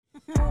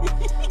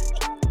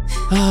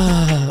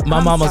My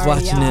mama's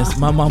watching this.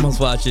 My mama's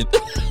watching.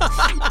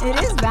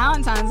 It is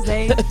Valentine's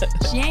Day.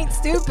 She ain't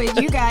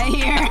stupid. You got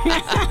here.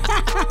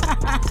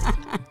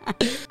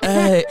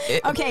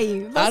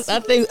 Okay, I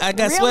think I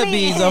got sweat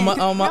beads on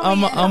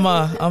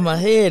my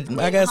head.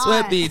 I got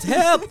sweat beads.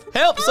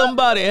 Help!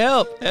 Somebody!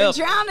 Help! We're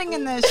drowning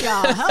in this,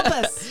 y'all. Help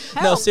us!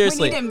 Help. No,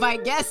 seriously. We need to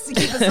invite guests to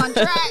keep us on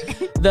track.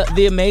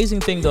 The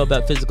amazing thing though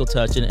about physical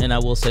touch, and I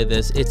will say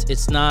this,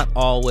 it's not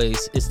always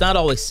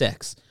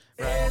sex.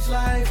 Edge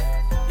life,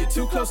 you're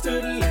too close to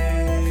the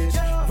ledge.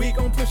 We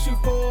gon' push you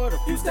forward a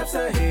few steps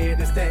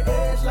ahead. It's that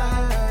edge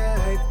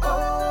life.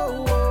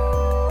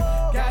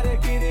 Oh, gotta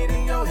get it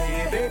in your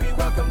head, baby.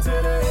 Welcome to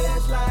the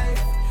edge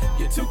life.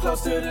 You're too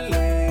close to the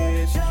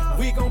ledge.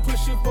 We gon'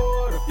 push you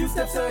forward a few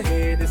steps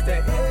ahead. It's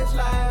that edge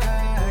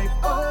life.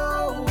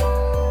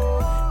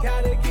 Oh,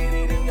 gotta get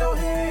it in your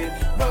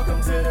head.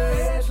 Welcome to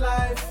the edge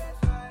life.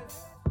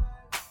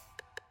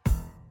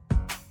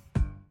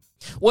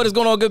 What is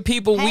going on, good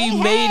people?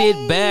 We made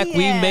it back.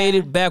 We made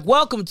it back.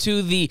 Welcome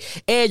to the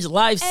Edge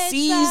Life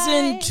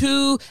Season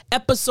 2,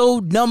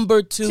 episode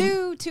number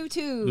 2.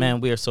 2. Man,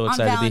 we are so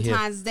excited to be here.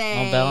 On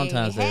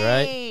Valentine's Day,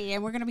 right?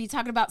 And we're going to be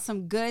talking about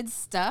some good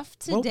stuff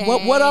today.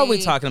 What are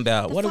we talking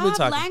about? What are we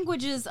talking?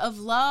 Languages of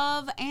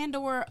love and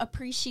or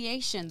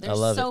appreciation. They're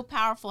so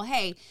powerful.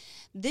 Hey,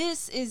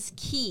 this is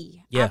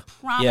key. Yeah. I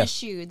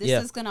promise you. This Yeah.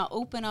 is going to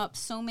open up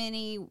so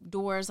many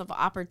doors of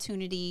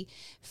opportunity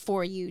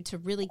for you to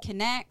really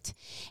connect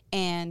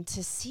and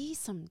to see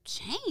some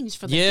change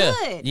for the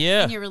good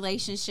in your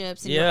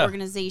relationships, in your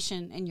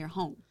organization, in your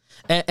home.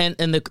 And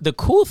the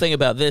cool thing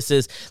about this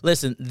is,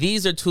 listen,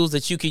 these are tools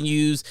that you can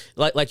use,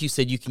 like you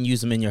said, you can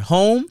use them in your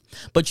home,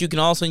 but you can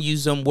also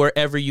use them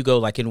wherever you go,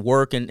 like in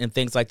work and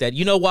things like that.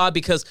 You know why?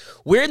 Because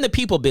we're in the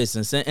people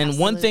business. And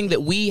one thing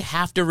that we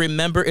have to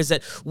remember is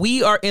that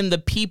we are in the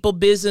people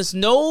business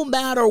no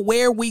matter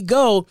where we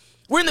go.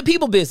 We're in the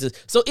people business.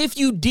 So if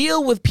you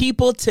deal with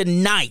people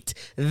tonight,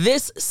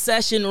 this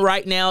session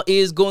right now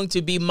is going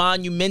to be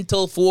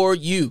monumental for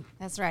you.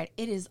 That's right.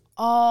 It is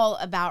all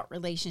about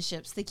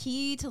relationships. The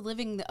key to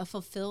living a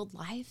fulfilled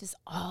life is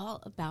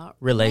all about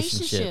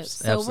relationships.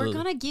 So Absolutely.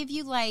 we're going to give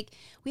you,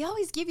 we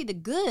always give you the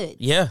good.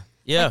 Yeah.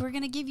 We're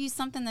going to give you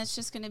something that's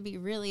just going to be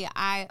really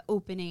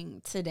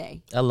eye-opening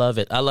today. I love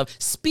it.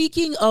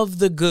 Speaking of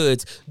the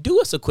goods, do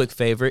us a quick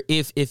favor.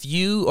 If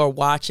you are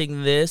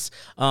watching this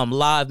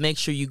live, make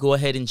sure you go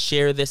ahead and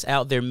share this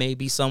out. There may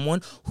be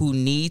someone who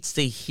needs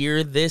to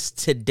hear this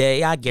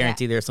today. I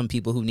guarantee there are some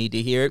people who need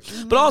to hear it.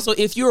 Mm-hmm. But also,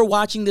 if you are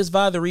watching this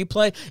via the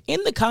replay,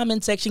 in the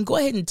comment section, go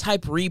ahead and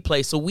type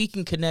replay so we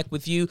can connect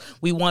with you.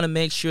 We want to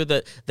make sure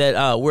that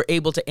we're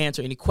able to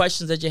answer any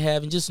questions that you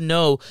have, and just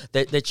know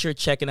that you're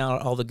checking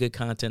out all the good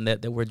content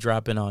that we're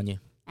dropping on you.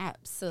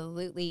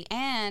 Absolutely.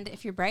 And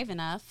if you're brave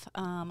enough,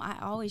 I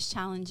always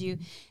challenge you,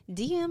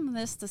 DM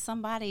this to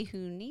somebody who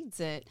needs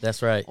it.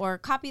 That's right. Or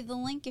copy the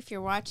link if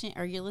you're watching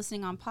or you're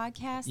listening on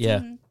podcast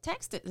and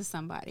text it to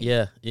somebody.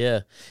 Yeah.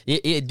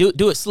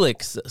 Do it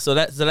slick. So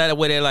that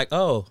way they're like,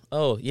 oh,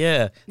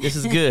 yeah, this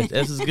is good.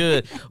 This is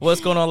good.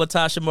 What's going on,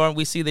 Latasha Martin?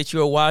 We see that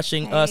you're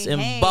watching us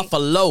in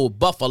Buffalo,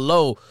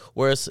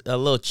 where it's a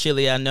little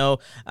chilly, I know.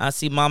 I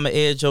see Mama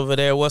Edge over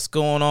there. What's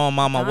going on,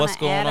 Mama? Donna What's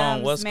going Adams,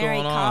 on? What's Mary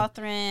going on?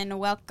 Catherine,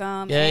 welcome.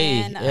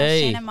 And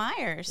Shannon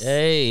Myers.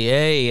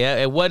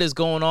 Hey. What is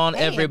going on,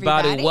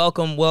 everybody?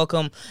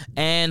 Welcome,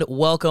 and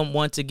welcome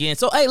once again.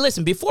 So, hey,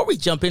 listen, before we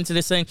jump into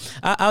this thing,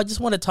 I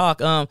just want to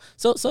talk.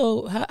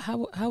 So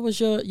how was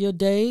your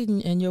day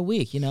and your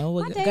week? You know,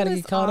 we got to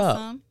get caught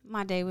up.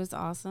 My day was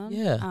awesome.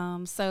 Yeah.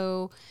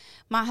 So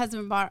my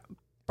husband bought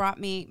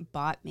me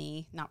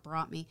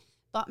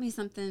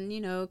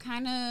something,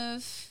 kind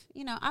of,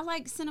 I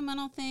like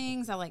sentimental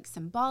things. I like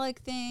symbolic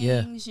things.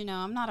 Yeah.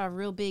 I'm not a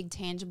real big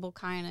tangible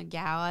kind of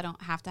gal. I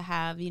don't have to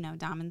have,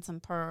 diamonds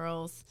and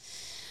pearls.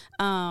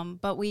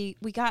 But we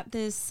got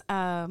this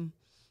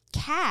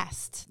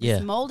cast,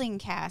 this molding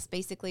cast,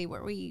 basically,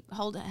 where we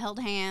held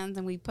hands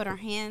and we put our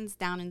hands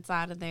down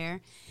inside of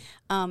there.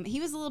 He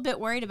was a little bit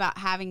worried about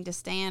having to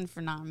stand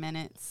for 9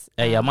 minutes.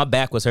 Hey, my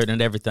back was hurting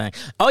and everything.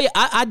 Oh, yeah,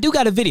 I do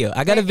got a video.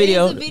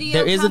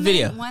 There is a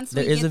video. Once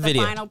we get the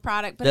final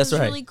product. But That's it's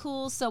right. really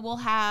cool. So we'll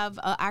have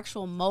an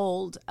actual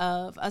mold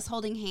of us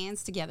holding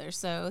hands together.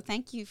 So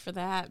thank you for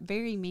that.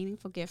 Very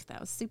meaningful gift. That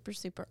was super,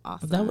 super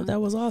awesome.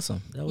 That was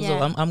awesome.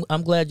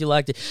 I'm glad you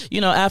liked it.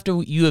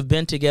 After you have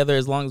been together,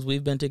 as long as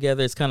we've been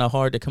together, it's kind of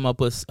hard to come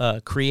up with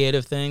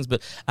creative things.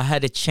 But I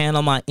had to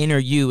channel my inner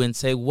you and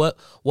say,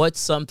 what's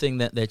something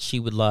that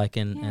she would like,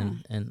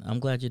 and I'm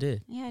glad you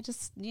did. Yeah,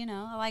 just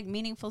I like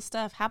meaningful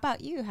stuff. How about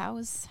you? How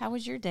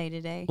was your day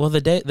today? Well, the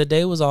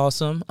day was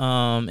awesome.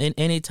 And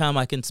anytime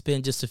I can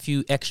spend just a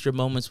few extra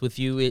moments with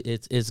you,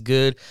 it's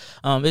good.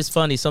 It's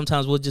funny.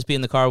 Sometimes we'll just be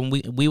in the car when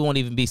we won't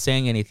even be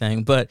saying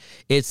anything, but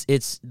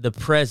it's the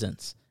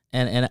presence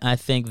And I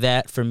think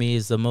that for me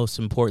is the most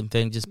important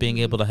thing, just being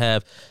able to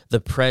have the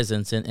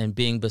presence and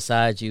being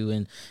beside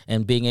you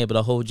and being able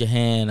to hold your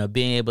hand or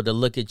being able to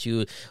look at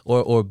you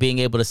or being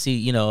able to see,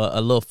 you know,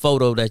 a little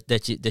photo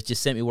that you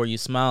sent me where you're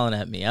smiling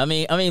at me. I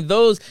mean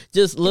those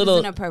just little. It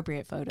was an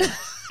appropriate photo.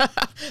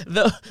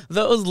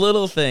 Those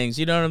little things,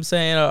 you know what I'm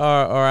saying,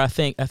 are I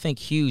think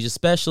huge,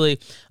 especially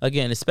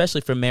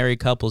for married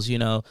couples. You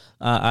know,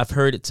 I've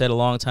heard it said a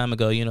long time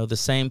ago, you know, the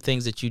same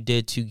things that you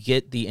did to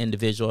get the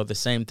individual are the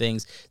same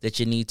things that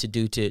you need to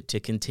do to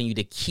continue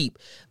to keep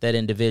that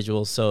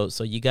individual. So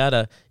you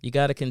gotta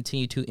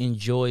continue to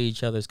enjoy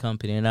each other's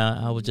company, and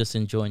I was just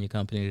enjoying your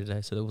company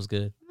today, so it was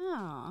good.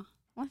 Oh,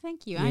 well,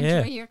 thank you. I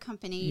enjoy your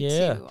company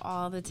too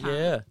all the time.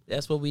 Yeah,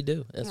 that's what we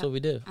do. That's what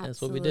we do.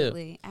 That's what we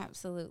do.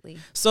 Absolutely.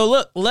 So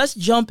look, let's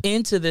jump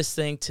into this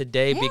thing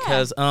today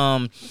because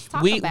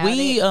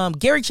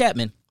Gary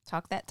Chapman.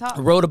 Talk that talk.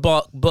 Wrote a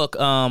book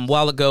a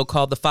while ago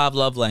called The 5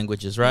 Love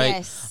Languages, right?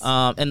 Yes.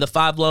 And The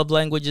 5 Love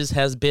Languages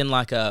has been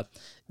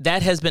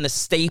that has been a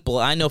staple.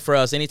 I know for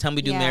us, anytime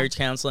we do marriage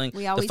counseling,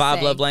 The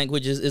 5 Love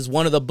Languages is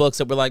one of the books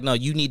that we're like, no,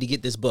 you need to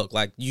get this book.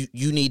 Like,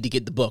 you need to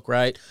get the book,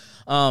 right?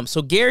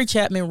 So Gary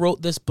Chapman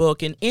wrote this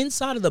book, and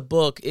inside of the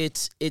book,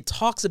 it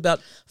talks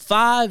about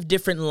 5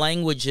 different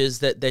languages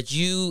that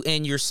you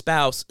and your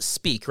spouse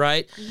speak,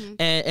 right? Mm-hmm.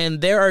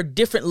 And there are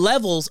different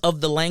levels of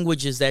the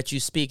languages that you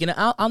speak. And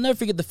I'll never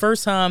forget the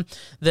first time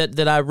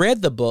that I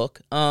read the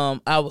book.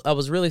 I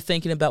was really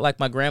thinking about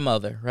like my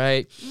grandmother,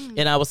 right? Mm.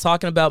 And I was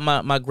talking about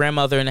my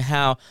grandmother and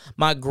how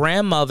my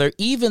grandmother,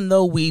 even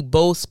though we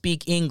both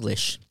speak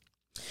English,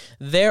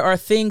 there are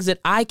things that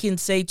I can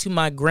say to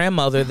my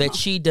grandmother that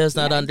she does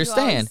not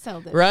understand,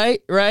 right?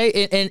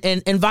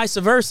 And vice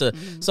versa.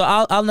 Mm-hmm. So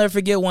I'll never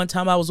forget one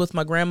time I was with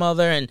my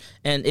grandmother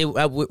and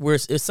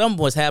something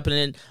was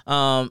happening,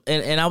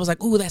 and I was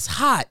like, "Ooh, that's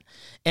hot."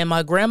 And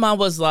my grandma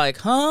was like,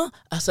 "Huh?"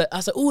 I said,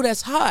 "Ooh,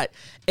 that's hot."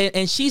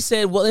 And she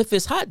said, "Well, if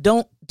it's hot,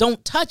 don't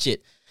touch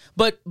it."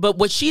 But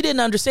what she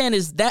didn't understand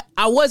is that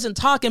I wasn't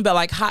talking about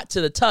like hot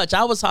to the touch.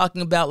 I was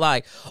talking about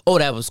like, oh,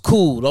 that was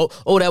cool.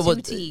 Oh, that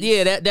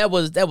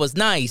was that was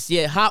nice.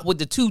 Yeah, hot with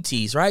the 2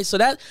 T's, right? So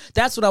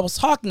that's what I was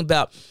talking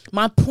about.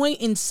 My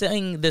point in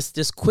saying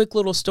this quick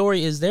little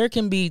story is there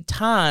can be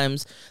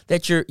times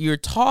that you're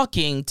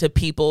talking to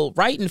people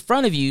right in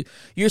front of you.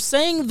 You're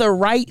saying the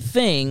right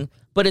thing,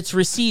 but it's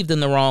received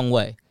in the wrong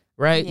way.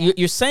 Right? Yeah.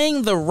 You're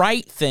saying the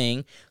right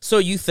thing, so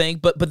you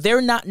think, but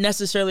they're not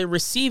necessarily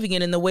receiving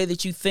it in the way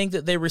that you think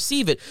that they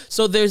receive it.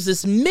 So there's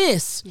this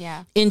miss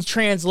in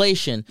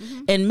translation.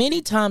 Mm-hmm. And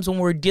many times when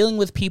we're dealing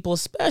with people,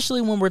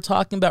 especially when we're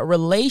talking about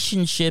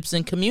relationships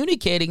and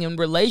communicating in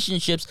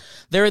relationships,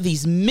 there are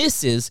these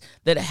misses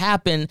that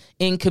happen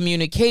in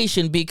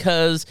communication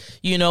because,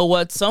 you know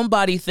what,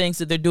 somebody thinks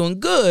that they're doing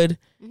good,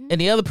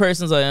 and the other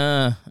person's like,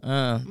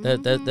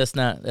 that's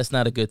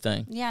not a good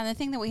thing. Yeah, and the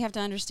thing that we have to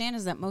understand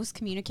is that most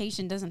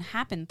communication doesn't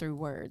happen through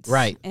words.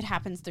 Right. It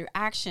happens through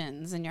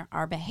actions and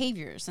our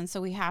behaviors. And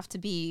so we have to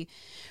be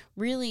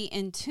really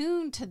in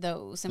tune to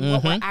those and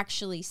what we're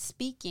actually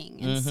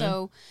speaking. And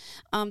so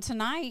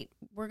tonight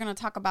we're going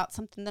to talk about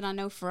something that I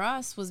know for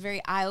us was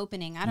very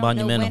eye-opening. I don't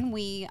know when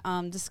we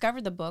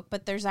discovered the book,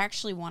 but there's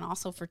actually one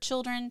also for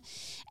children.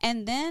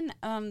 And then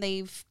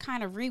they've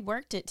kind of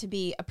reworked it to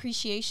be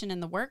appreciation in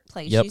the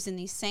workplace, using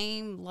these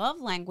same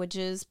love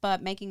languages,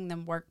 but making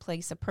them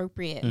workplace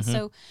appropriate. And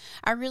so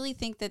I really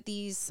think that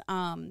these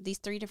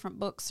 3 different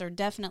books are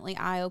definitely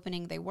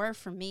eye-opening. They were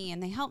for me,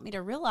 and they helped me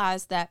to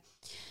realize that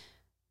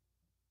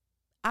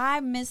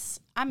I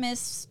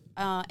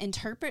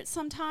interpret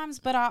sometimes,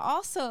 but I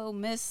also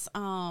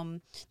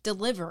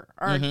deliver,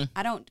 or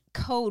I don't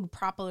code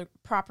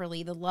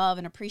properly the love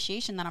and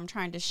appreciation that I'm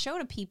trying to show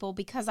to people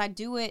because I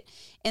do it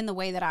in the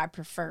way that I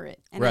prefer it.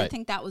 And I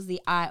think that was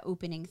the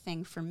eye-opening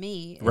thing for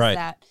me is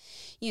that,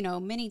 you know,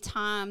 many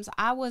times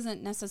I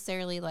wasn't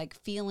necessarily like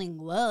feeling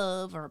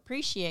love or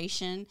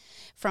appreciation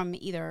from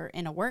either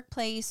in a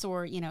workplace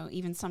or, you know,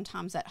 even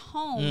sometimes at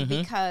home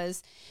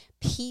because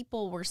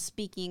people were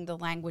speaking the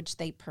language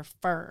they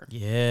prefer.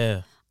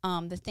 Yeah.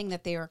 The thing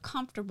that they are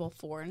comfortable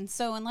for. And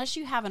so unless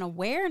you have an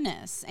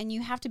awareness, and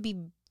you have to be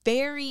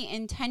very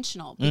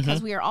intentional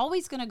because we are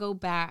always going to go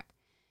back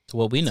to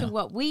what we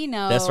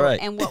know. That's right.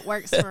 And what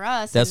works for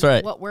us. That's and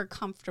right. What we're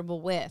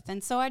comfortable with.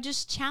 And so I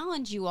just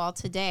challenge you all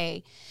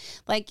today,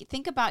 like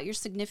think about your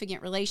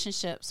significant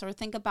relationships or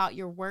think about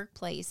your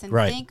workplace and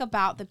think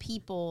about the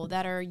people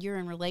that you're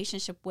in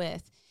relationship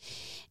with.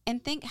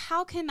 And think,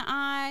 how can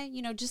I,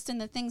 you know, just in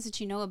the things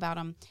that you know about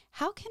them,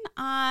 how can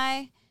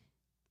I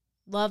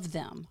love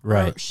them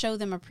or show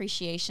them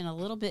appreciation a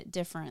little bit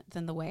different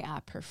than the way I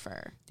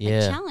prefer? Yeah.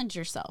 Like challenge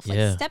yourself.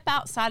 Like step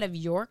outside of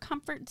your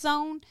comfort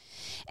zone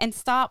and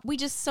stop. We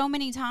just so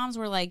many times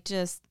we're like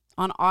just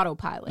on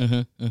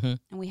autopilot and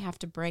we have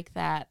to break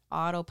that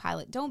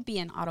autopilot. Don't be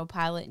an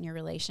autopilot in your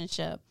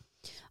relationship.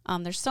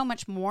 There's so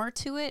much more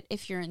to it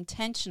if you're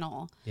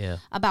intentional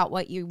about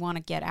what you want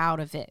to get out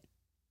of it.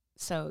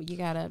 So you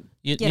got to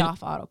get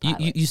off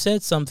autopilot. You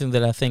said something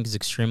that I think is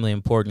extremely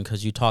important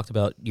because you talked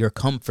about your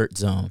comfort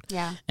zone.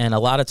 Yeah. And a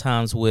lot of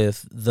times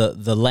with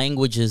the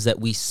languages that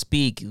we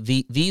speak,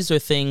 these are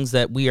things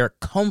that we are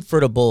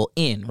comfortable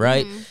in,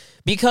 right? Mm-hmm.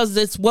 Because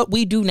it's what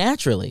we do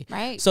naturally.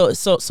 Right. So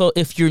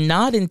if you're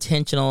not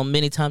intentional,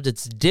 many times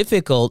it's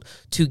difficult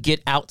to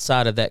get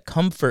outside of that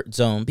comfort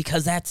zone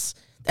because that's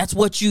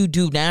what you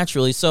do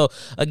naturally. So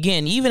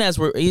again, even as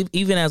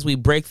we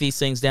break these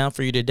things down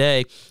for you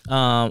today,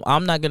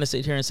 I'm not going to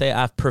sit here and say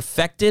I've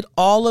perfected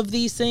all of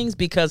these things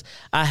because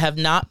I have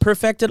not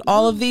perfected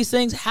all of these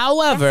things.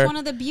 However, that's one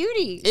of the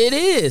beauties. It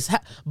is,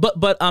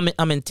 but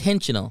I'm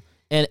intentional.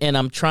 And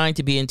I'm trying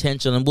to be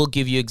intentional, and we'll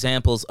give you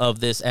examples of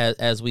this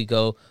as we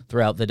go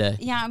throughout the day.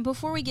 Yeah, and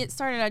before we get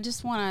started, I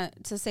just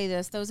want to say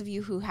this. Those of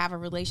you who have a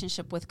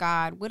relationship with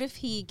God, what if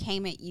he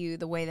came at you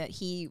the way that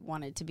he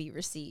wanted to be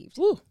received?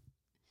 Ooh.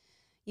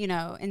 You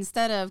know,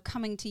 instead of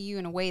coming to you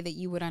in a way that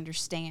you would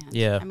understand.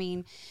 Yeah. I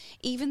mean,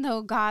 even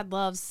though God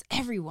loves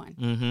everyone,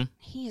 mm-hmm.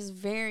 he is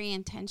very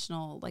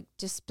intentional, like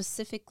just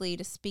specifically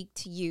to speak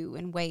to you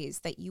in ways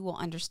that you will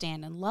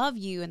understand and love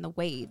you in the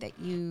way that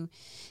you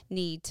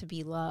need to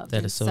be loved.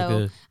 That is so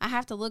good. I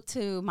have to look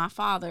to my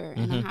Father,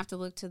 and mm-hmm. I have to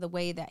look to the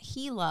way that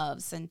he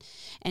loves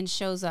and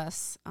shows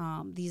us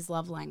these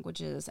love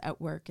languages at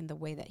work and the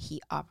way that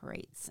he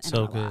operates in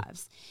our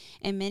lives.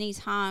 And many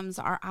times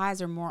our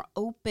eyes are more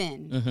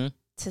open mm-hmm.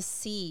 to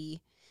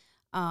see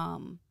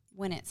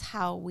when it's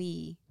how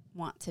we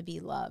want to be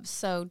loved.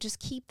 So just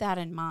keep that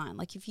in mind.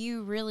 Like if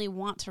you really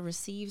want to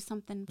receive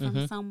something from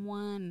mm-hmm.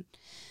 someone,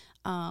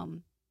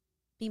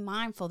 be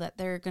mindful that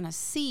they're going to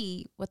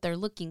see what they're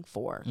looking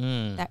for,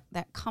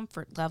 that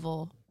comfort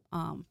level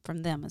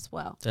from them as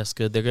well. That's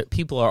good.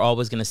 People are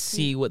always going to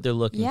see what they're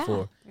looking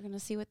for. They're going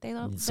to see what they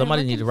look.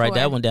 Somebody need to write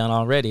that one down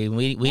already.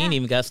 We ain't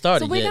even got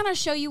started. So we're yet. going to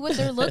show you what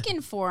they're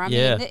looking for. I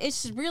mean,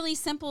 it's really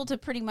simple to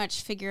pretty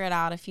much figure it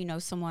out if you know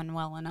someone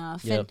well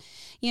enough. Yep. And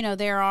you know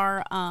there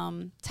are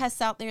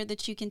tests out there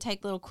that you can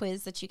take, little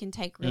quiz that you can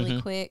take really mm-hmm.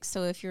 quick.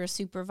 So if you're a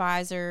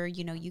supervisor,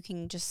 you know you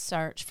can just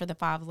search for the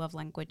 5 love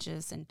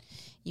languages and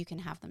you can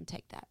have them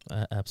take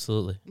that.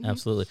 Absolutely, mm-hmm.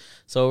 absolutely.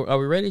 So are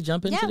we ready to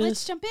jump into this? Yeah,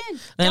 let's jump in.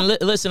 And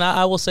listen,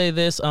 I will say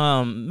this: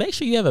 make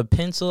sure you have a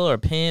pencil or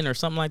pen or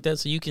something like that,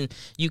 so you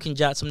can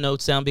jot some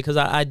notes down because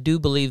I do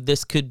believe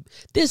this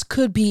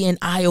could be an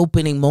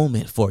eye-opening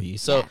moment for you.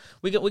 So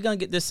we're gonna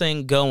get this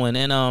thing going,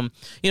 and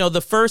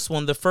the first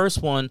one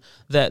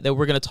that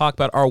we're gonna talk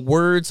about are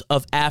words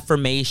of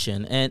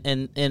affirmation,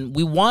 and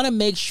we want to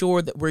make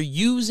sure that we're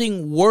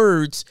using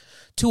words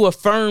to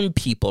affirm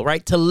people,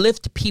 right? To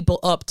lift people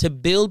up, to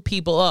build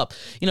people up.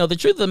 You know, the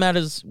truth of the matter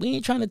is we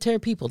ain't trying to tear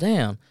people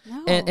down.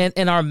 No.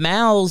 And our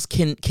mouths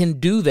can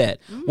do that,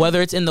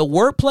 whether it's in the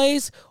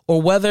workplace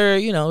or whether,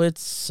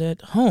 it's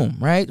at home,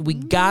 right? We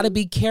got to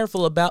be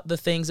careful about the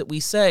things that we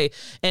say.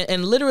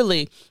 And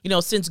literally,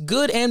 since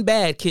good and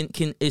bad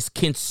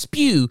can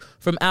spew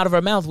from out of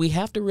our mouth, we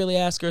have to really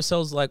ask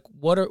ourselves, like,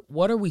 what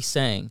are we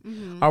saying?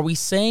 Mm-hmm. Are we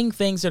saying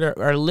things that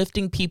are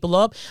lifting people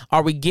up?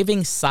 Are we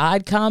giving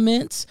side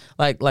comments?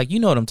 Like you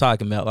know what I'm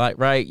talking about, like,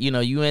 right?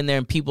 You in there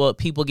and people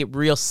get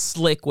real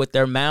slick with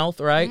their mouth,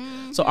 right?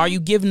 Mm-hmm. So are you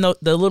giving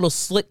the little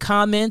slick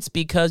comments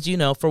because,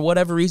 for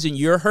whatever reason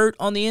you're hurt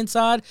on the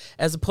inside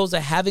as opposed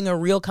to having a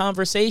real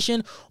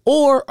conversation?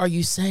 Or are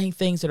you saying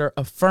things that are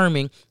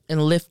affirming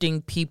and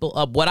lifting people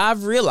up? What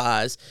I've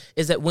realized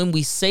is that when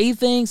we say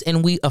things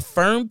and we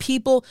affirm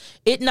people,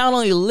 it not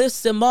only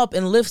lifts them up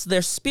and lifts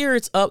their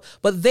spirits up,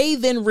 but they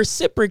then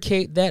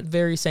reciprocate that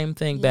very same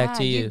thing back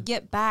to you. You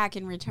get back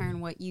in return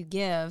what you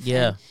give.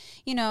 Yeah. And,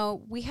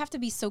 we have to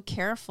be so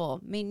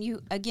careful. I mean, you're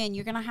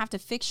going to have to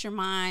fix your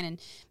mind and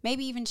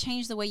maybe even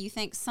change the way you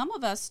think. Some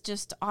of us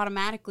just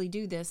automatically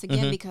do this, again,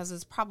 mm-hmm. because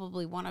it's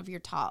probably one of your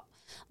top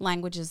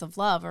languages of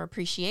love or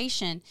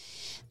appreciation,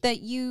 that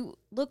you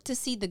look to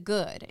see the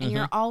good and mm-hmm.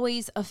 you're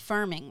always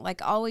affirming,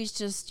 like always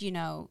just,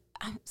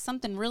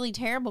 something really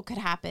terrible could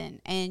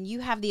happen and you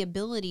have the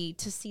ability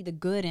to see the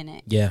good in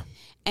it. Yeah.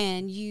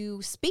 And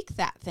you speak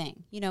that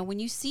thing. When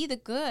you see the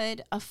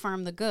good,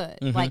 affirm the good.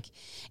 Mm-hmm. Like,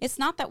 it's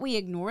not that we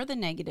ignore the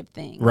negative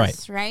things,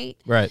 right?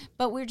 Right.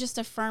 But we're just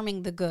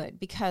affirming the good,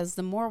 because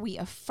the more we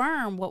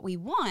affirm what we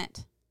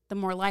want, the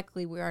more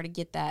likely we are to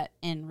get that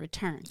in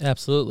return.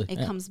 Absolutely.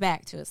 It comes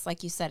back to us.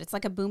 Like you said, it's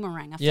like a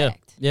boomerang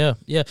effect. Yeah.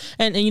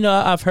 And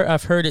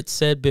I've heard it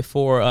said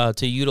before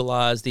to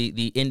utilize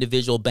the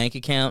individual bank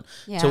account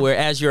to where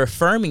as you're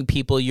affirming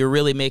people, you're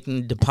really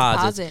making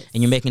deposits.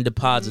 And you're making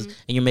deposits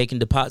mm-hmm. and you're making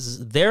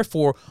deposits.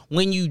 Therefore,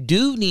 when you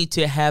do need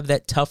to have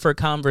that tougher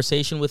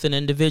conversation with an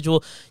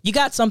individual, you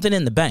got something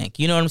in the bank.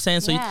 You know what I'm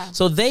saying?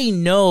 So they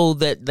know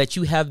that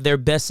you have their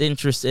best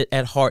interest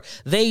at heart.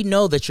 They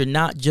know that you're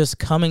not just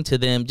coming to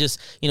them just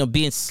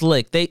being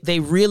slick. They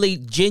really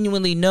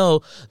genuinely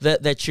know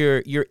that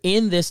you're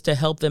in this to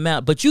help them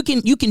out. But you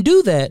can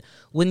do that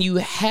when you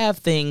have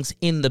things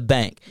in the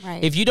bank.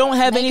 Right. If you don't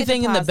have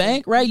anything in the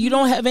bank, right? You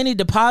don't have any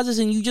deposits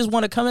and you just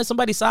want to come at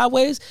somebody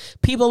sideways,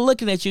 people are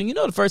looking at you and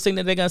the first thing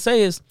that they're gonna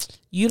say is,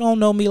 you don't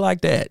know me like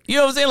that. You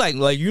know what I'm saying?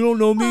 Like you don't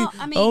know me. Well,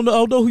 I mean, I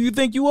don't know who you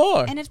think you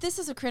are. And if this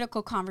is a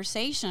critical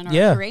conversation or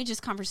a courageous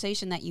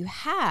conversation that you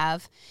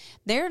have,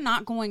 they're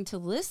not going to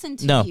listen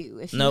to you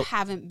if you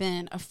haven't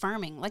been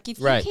affirming. Like if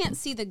you can't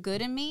see the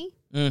good in me,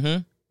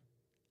 I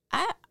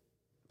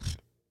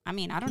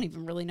mean, I don't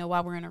even really know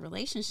why we're in a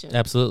relationship.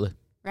 Absolutely.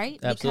 Right?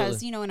 Absolutely.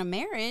 Because, in a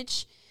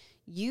marriage,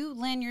 you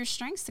lend your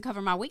strengths to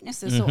cover my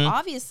weaknesses. So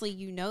obviously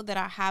you know that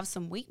I have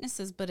some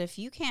weaknesses, but if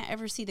you can't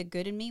ever see the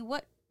good in me,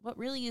 what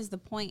really is the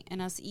point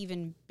in us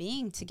even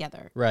being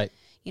together? Right.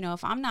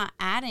 If I'm not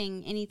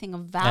adding anything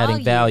of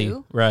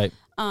value, right,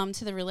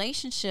 to the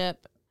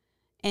relationship,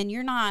 and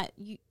you're not,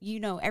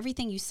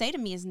 everything you say to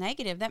me is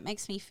negative, that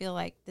makes me feel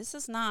like this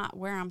is not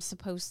where I'm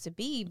supposed to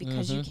be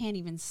because you can't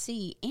even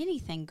see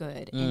anything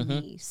good in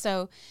me.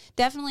 So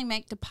definitely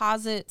make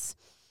deposits.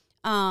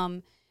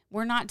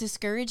 We're not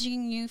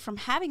discouraging you from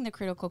having the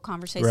critical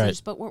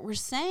conversations, but what we're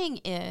saying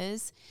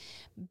is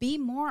be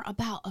more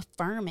about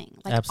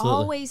affirming. Like Absolutely.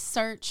 Always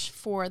search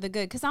for the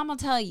good. Because I'm going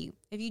to tell you,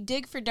 if you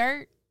dig for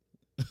dirt,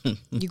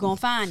 you're going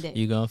to find it.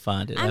 You're going to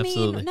find it. I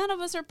Absolutely. mean, none of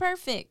us are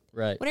perfect.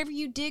 Right. Whatever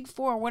you dig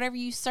for, whatever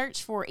you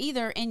search for,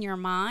 either in your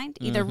mind,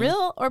 either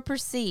real or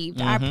perceived,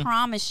 I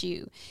promise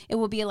you, it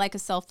will be like a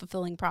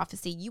self-fulfilling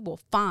prophecy. You will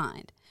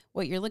find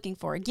what you're looking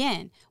for.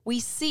 Again, we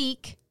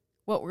seek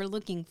what we're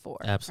looking for.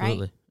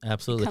 Absolutely. Right?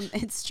 Absolutely.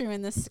 It's true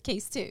in this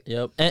case too.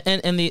 Yep.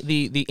 And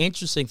the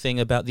interesting thing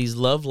about these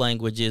love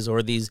languages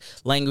or these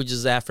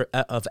languages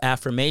of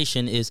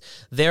affirmation is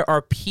there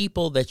are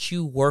people that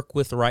you work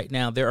with right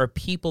now. There are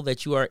people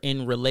that you are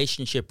in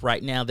relationship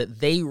right now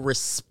that they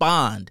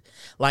respond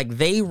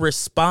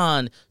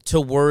to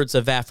words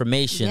of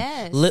affirmation.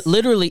 Yes.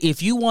 Literally,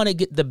 if you want to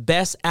get the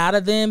best out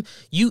of them,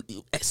 you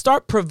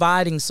start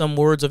providing some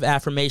words of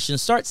affirmation,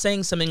 start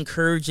saying some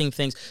encouraging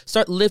things,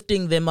 start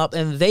lifting them up,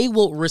 and they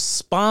will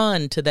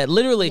respond to that.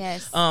 Literally,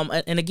 yes.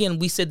 And again,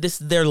 we said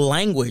this is their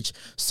language.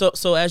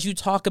 So as you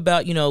talk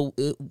about,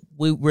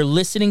 we're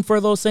listening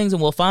for those things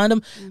and we'll find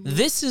them.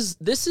 This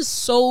is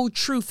so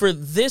true for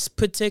this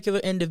particular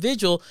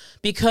individual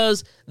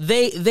because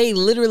they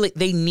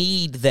literally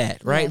need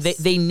that, right? Yes.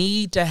 They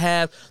need to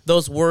have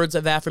those words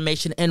of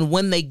affirmation, and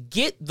when they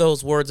get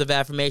those words of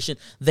affirmation,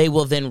 they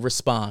will then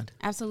respond.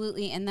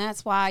 Absolutely, and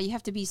that's why you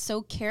have to be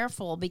so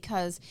careful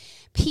because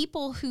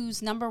people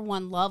whose number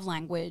one love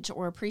language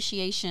or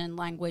appreciation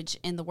language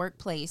in the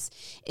workplace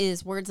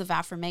is words of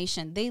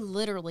affirmation, they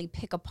literally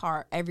pick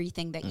apart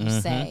everything that you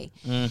say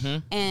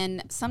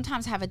and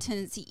sometimes have a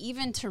tendency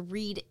even to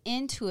read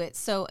into it.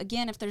 So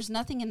again, if there's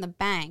nothing in the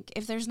bank,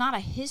 if there's not a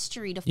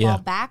history to fall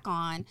back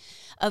on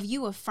of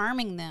you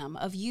affirming them,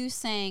 of you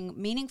saying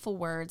meaningful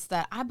words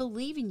that I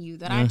believe in you,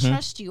 that I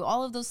trust you,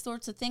 all of those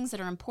sorts of things that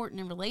are important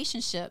in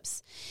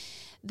relationships,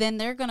 then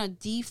they're going to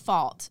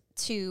default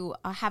to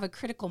have a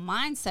critical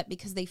mindset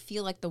because they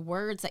feel like the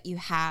words that you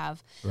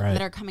have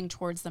that are coming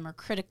towards them are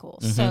critical.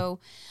 So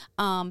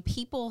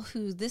people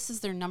who this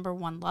is their number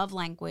one love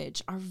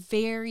language are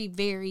very,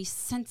 very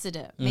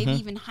sensitive, maybe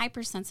even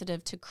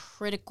hypersensitive to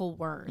critical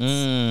words.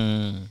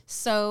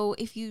 So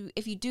if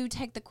you do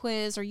take the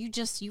quiz or you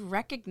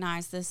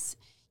recognize this,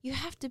 you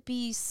have to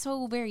be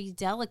so very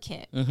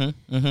delicate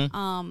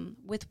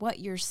with what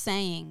you're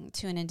saying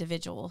to an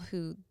individual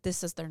who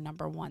this is their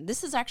number one.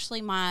 This is actually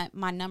my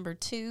number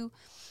two.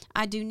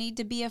 I do need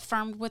to be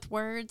affirmed with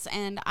words,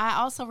 and I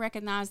also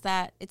recognize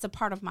that it's a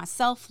part of my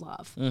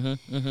self-love.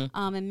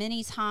 And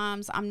many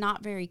times I'm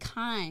not very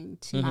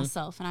kind to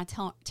myself, and I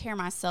tear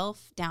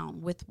myself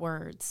down with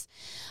words.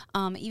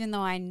 Even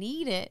though I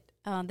need it,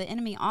 the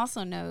enemy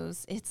also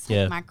knows it's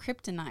like my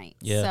kryptonite.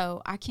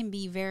 So I can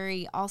be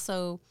very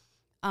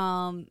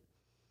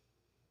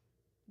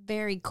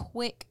very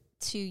quick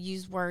to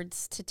use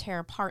words to tear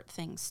apart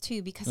things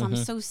too because I'm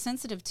so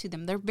sensitive to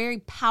them. They're very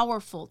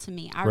powerful to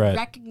me. I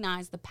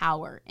recognize the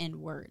power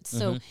in words.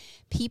 So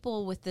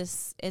people with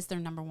this as their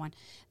number one,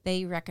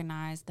 they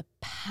recognize the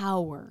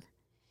power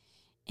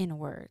in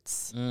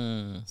words.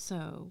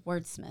 So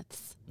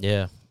wordsmiths.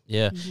 Yeah.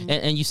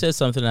 And you said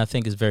something that I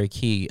think is very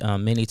key.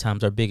 Many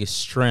times our biggest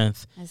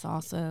strength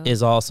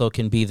is also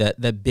can be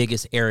that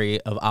biggest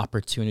area of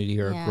opportunity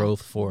or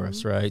growth for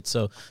us, right?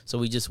 So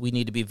we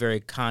need to be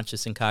very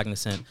conscious and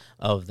cognizant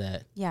of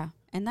that. Yeah.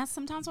 And that's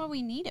sometimes why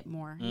we need it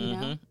more, we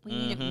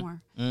need it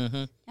more.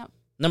 Yep.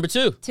 Number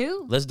two.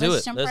 Let's do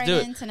it. Jump Let's right do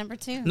it. into number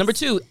two. Number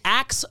two,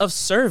 acts of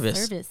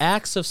service.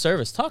 Acts of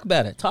service. Talk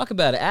about it.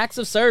 Acts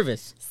of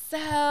service.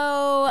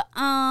 So,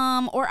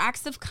 or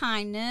acts of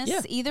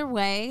kindness, either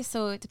way.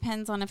 So it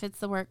depends on if it's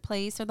the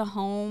workplace or the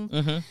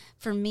home.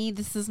 For me,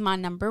 this is my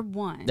number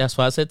one. That's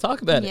why I said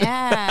talk about it.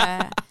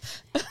 Yeah.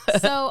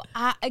 So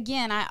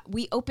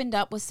we opened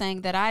up with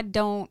saying that I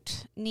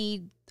don't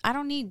need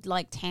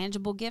like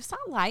tangible gifts. I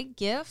like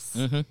gifts.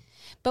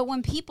 But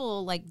when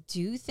people like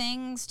do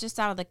things just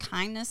out of the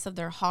kindness of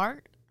their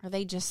heart or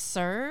they just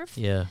serve,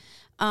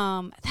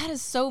 that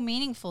is so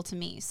meaningful to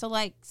me. So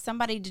like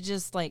somebody to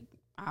just like,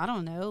 I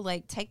don't know,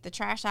 like take the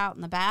trash out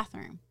in the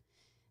bathroom.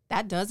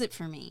 That does it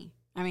for me.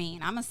 I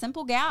mean, I'm a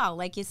simple gal.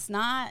 Like, it's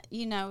not,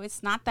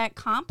 it's not that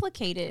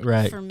complicated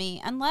for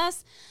me,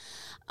 unless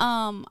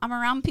I'm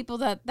around people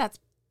that's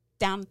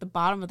down at the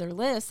bottom of their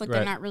list. Like,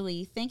 they're not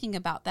really thinking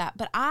about that.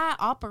 But I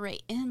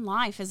operate in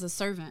life as a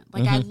servant.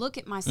 Like, I look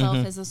at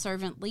myself as a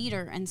servant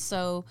leader. And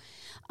so,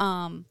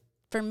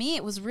 for me,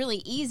 it was really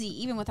easy,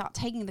 even without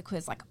taking the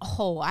quiz. Like,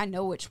 oh, I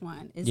know which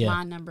one is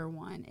my number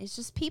one. It's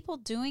just people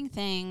doing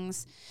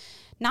things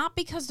not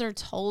because they're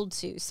told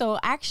to. So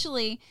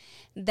actually,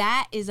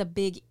 that is a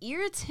big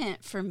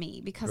irritant for me,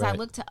 because I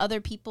look to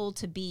other people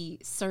to be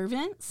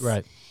servants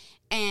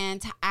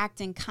and to act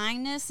in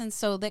kindness. And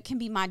so that can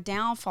be my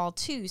downfall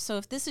too. So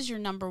if this is your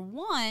number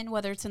one,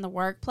 whether it's in the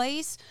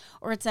workplace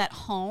or it's at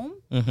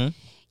home,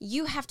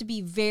 you have to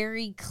be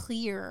very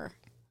clear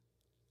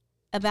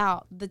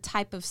about the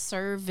type of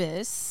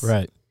service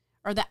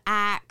or the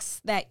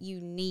acts that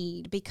you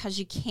need, because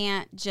you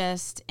can't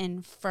just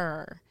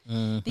infer.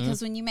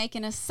 Because when you make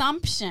an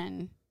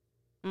assumption,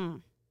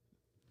 well,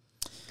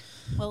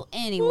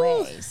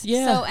 anyways.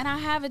 So, and I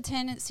have a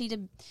tendency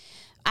to,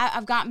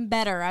 I've gotten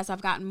better as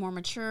I've gotten more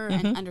mature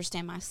and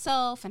understand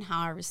myself and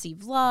how I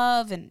receive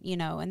love and,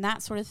 and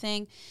that sort of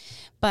thing.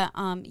 But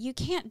you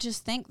can't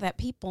just think that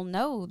people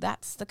know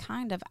that's the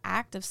kind of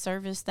act of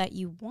service that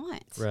you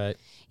want. Right.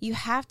 You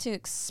have to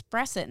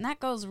express it. And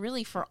that goes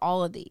really for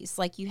all of these.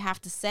 Like, you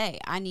have to say,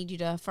 I need you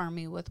to affirm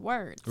me with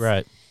words.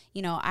 Right.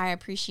 I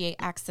appreciate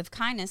acts of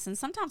kindness. And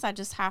sometimes I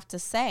just have to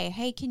say,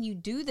 hey, can you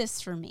do this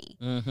for me?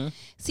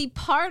 See,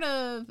 part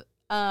of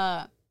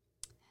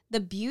the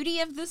beauty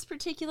of this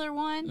particular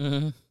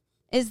one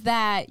is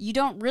that you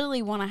don't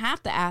really want to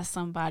have to ask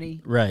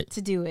somebody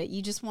to do it.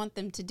 You just want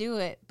them to do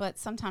it. But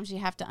sometimes you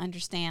have to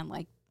understand,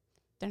 like,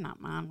 they're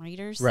not mind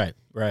readers. Right.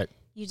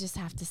 You just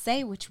have to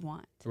say what you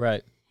want.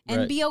 Right.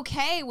 And be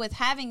okay with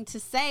having to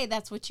say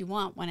that's what you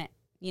want when it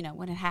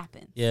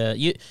happens. Yeah.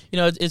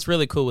 It's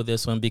really cool with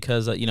this one,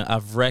 because,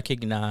 I've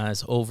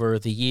recognized over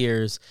the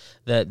years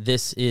that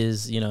this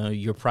is,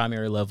 your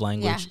primary love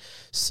language. Yeah.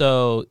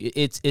 So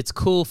it's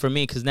cool for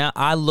me, because now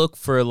I look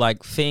for,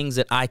 like, things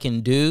that I can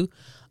do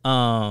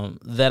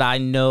that I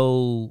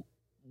know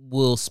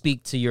will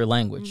speak to your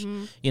language.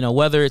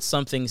 Whether it's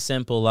something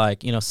simple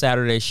like,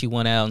 Saturday she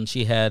went out and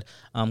she had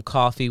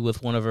coffee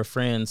with one of her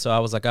friends. So I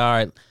was like, all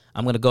right,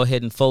 I'm gonna go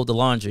ahead and fold the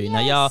laundry. Yes.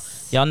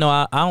 Now, y'all know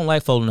I don't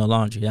like folding the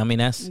laundry. I mean,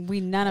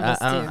 none of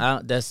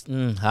us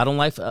do. I don't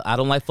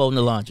like folding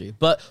the laundry.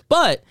 But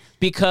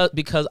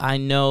because I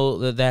know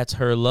that that's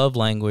her love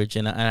language,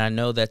 and I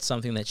know that's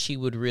something that she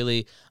would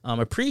really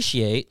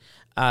appreciate.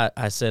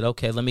 I said,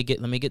 okay, let me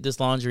get this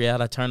laundry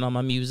out. I turned on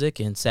my music,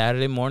 and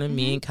Saturday morning,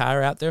 me and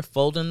Kyra out there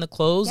folding the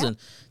clothes and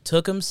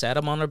took them, sat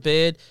them on her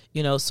bed.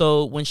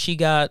 So when she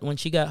got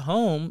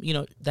home,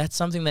 that's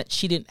something that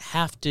she didn't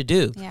have to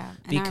do. Yeah,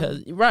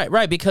 because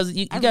because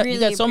you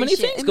got so many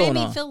things going on. It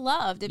made me feel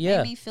loved. It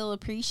made me feel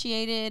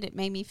appreciated. It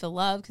made me feel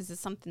loved, because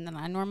it's something that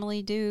I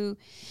normally do,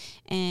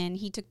 and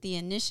he took the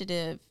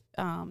initiative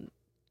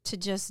to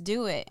just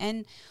do it.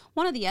 And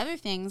one of the other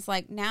things,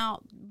 like, now,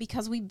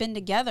 because we've been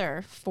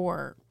together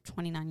for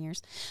 29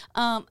 years,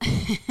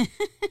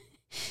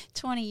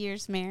 20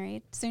 years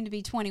married, soon to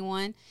be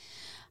 21,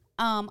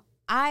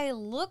 I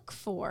look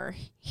for,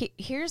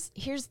 here's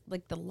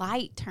like the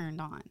light turned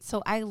on.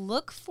 So I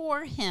look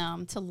for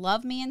him to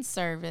love me in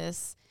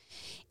service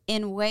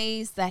in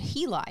ways that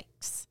he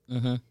likes.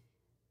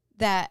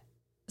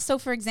 So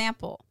for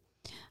example,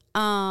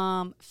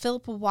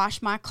 Philip will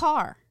wash my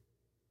car.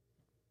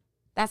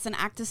 That's an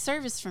act of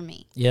service for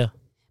me. Yeah.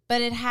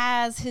 But it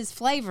has his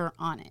flavor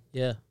on it.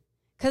 Yeah.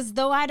 Because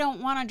though I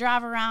don't want to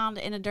drive around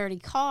in a dirty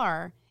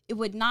car, it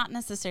would not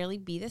necessarily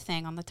be the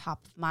thing on the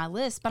top of my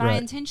list. But I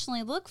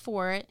intentionally look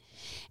for it.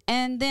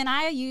 And then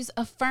I use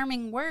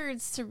affirming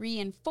words to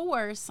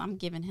reinforce. I'm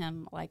giving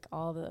him, like,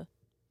 all the...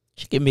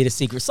 She give me the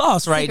secret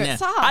sauce right now.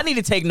 I need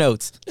to take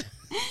notes.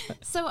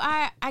 So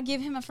I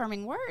give him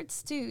affirming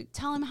words to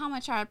tell him how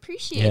much I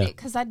appreciate it,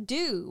 because I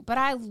do. But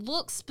I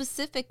look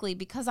specifically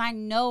because I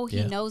know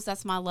he knows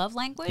that's my love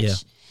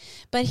language,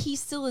 but he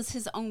still is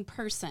his own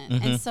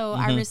person. And so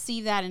I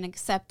receive that and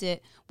accept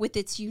it with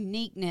its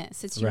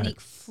uniqueness, its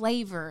unique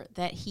flavor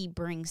that he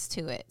brings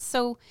to it.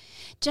 So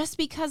just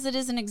because it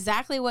isn't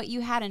exactly what you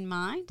had in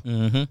mind,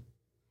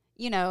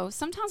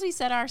 sometimes we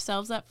set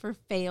ourselves up for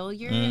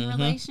failure in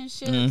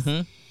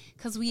relationships.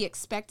 Because we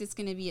expect it's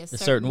going to be a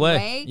certain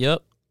way.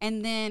 Yep.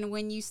 And then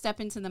when you step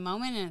into the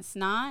moment and it's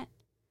not,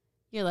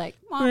 you're like,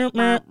 wah,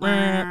 wah,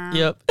 wah.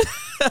 Yep.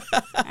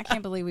 I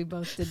can't believe we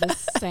both did the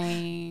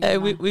same. Hey,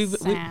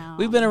 we've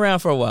been around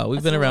for a while.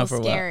 We've been around for a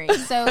while. Scary.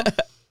 So,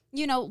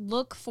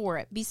 look for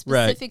it. Be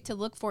specific to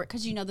look for it,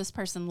 because this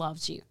person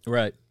loves you.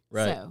 Right.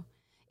 So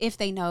if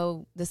they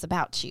know this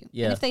about you,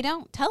 and if they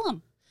don't, tell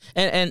them.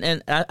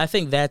 And I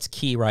think that's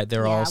key right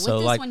there also.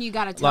 With this one, you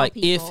got to tell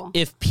people.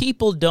 If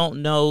people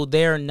don't know,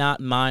 they're not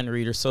mind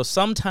readers. So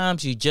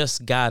sometimes you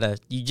just gotta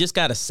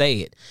say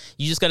it.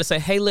 You just gotta say,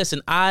 hey,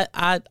 listen,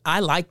 I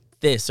like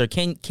this, or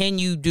can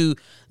you do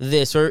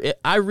this, or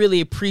I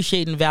really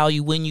appreciate and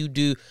value when you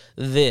do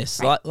this.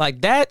 Right.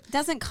 Like that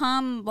doesn't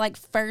come like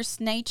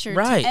first nature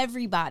right. to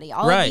everybody.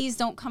 All right. of these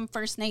don't come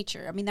first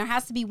nature. I mean, there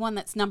has to be one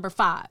that's number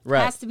 5. Right.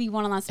 There has to be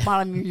one on the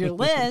bottom of your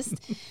list,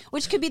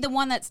 which could be the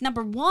one that's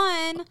number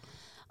 1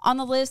 on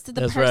the list of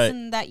the that's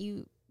person right. that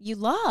you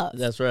love.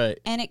 That's right.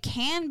 And it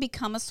can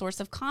become a source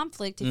of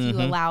conflict if you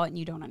allow it and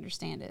you don't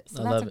understand it.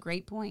 So that's a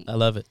great point. I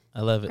love it.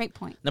 I love it. Great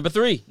point. Number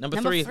three.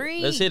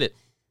 Let's hit it.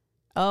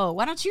 Oh,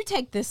 why don't you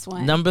take this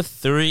one? Number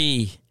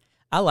 3.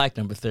 I like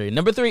number 3.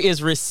 Number 3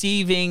 is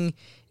receiving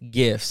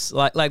gifts.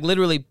 Like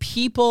literally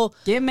people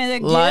give me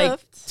the like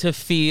gift. To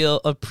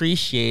feel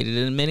appreciated,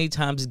 and many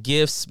times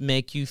gifts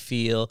make you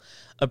feel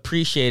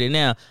appreciated.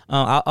 Now,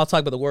 I'll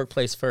talk about the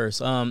workplace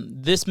first. My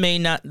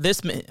number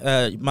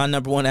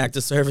 1 act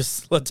of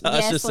service,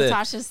 Latasha said.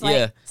 Latasha's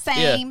like,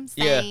 same.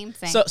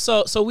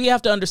 So we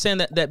have to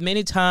understand that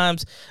many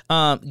times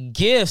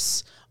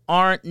gifts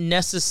aren't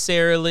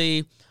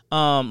necessarily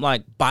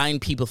like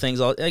buying people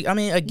things. I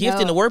mean, a gift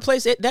in the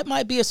workplace, that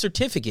might be a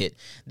certificate.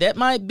 That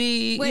might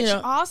be, which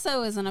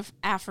also is an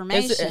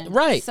affirmation,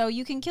 right? So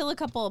you can kill a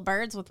couple of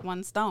birds with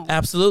one stone.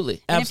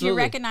 Absolutely, and if you're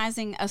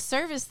recognizing a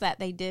service that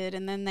they did,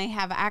 and then they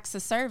have acts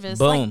of service,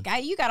 boom,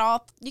 like you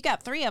got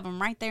 3 of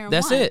them right there.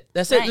 That's it.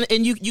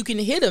 And you can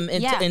hit them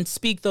and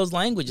speak those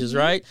languages,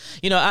 right?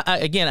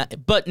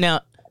 But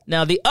now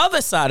the other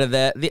side of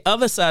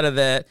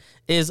that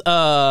is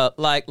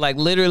like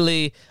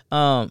literally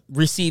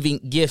receiving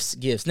gifts.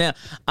 Now,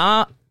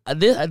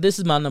 this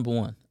is my number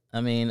 1.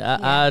 I mean,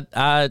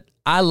 I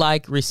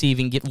like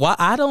receiving gifts. Why?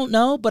 I don't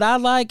know, but I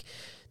like.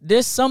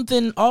 There's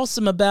something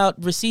awesome about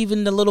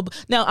receiving the little.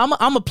 Now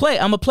I'm a play.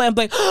 I'm like,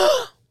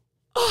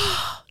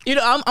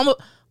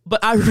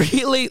 but I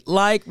really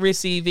like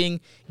receiving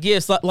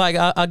gifts. Like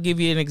I'll give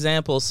you an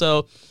example.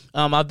 So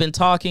I've been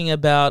talking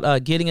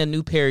about getting a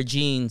new pair of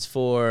jeans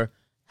for.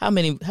 How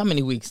many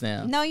weeks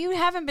now? No, you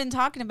haven't been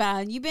talking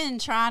about it. You've been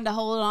trying to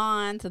hold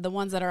on to the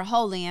ones that are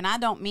holy, and I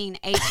don't mean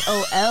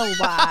HOLY.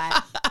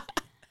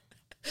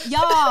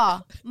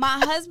 Y'all, my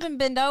husband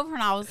bent over,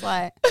 and I was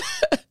like,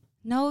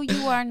 no,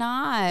 you are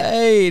not.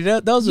 Hey,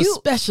 those are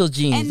special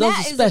jeans. And those that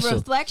are special. is a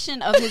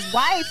reflection of his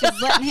wife is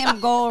letting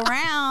him go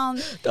around.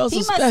 Those he are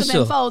must special. have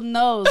been folding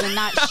those and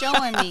not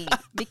showing me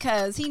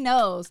because he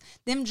knows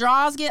them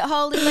draws get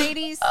holy,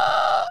 ladies.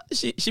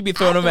 She be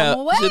throwing them out.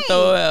 She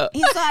throw them out.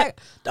 He's like,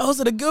 those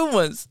are the good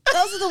ones.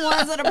 Those are the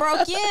ones that are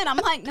broke in. I'm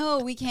like, no,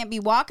 we can't be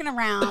walking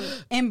around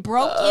in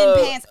broke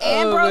in pants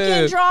and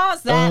broken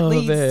drawers. That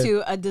leads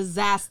to a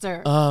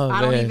disaster. I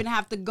don't even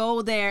have to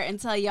go there and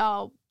tell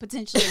y'all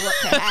potentially what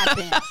could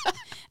happen.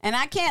 And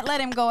I can't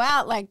let him go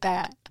out like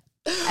that.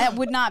 That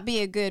would not be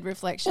a good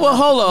reflection. Well,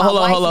 hold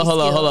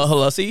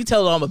on. So you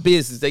tell all my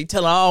business. They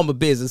tell all my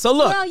business. So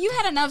look. Well, you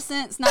had enough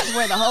sense not to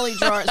wear the holy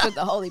drawers with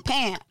the holy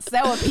pants.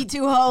 That would be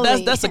too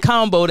holy. That's a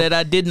combo that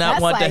I did not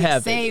want to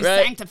happen. Saved,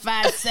 right?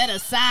 sanctified, set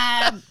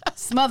aside,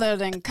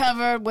 smothered and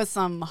covered with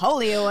some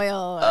holy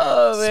oil,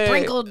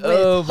 sprinkled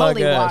with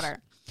holy water.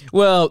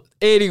 Well,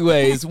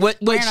 anyways, what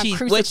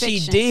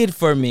she did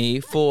for me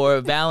for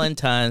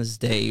Valentine's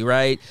Day,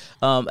 right?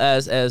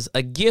 As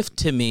a gift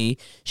to me,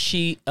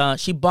 she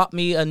bought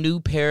me a new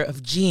pair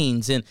of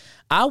jeans, and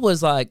I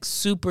was like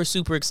super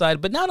excited.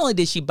 But not only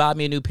did she buy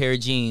me a new pair of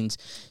jeans,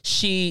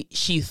 she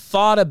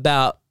thought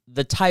about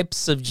the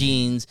types of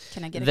jeans.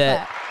 Can I get a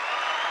clap?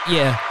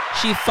 Yeah,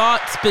 she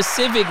thought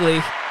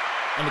specifically.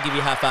 I'm gonna give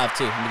you a high five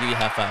too.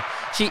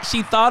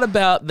 She thought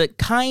about the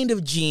kind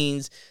of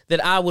jeans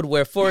that I would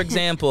wear. For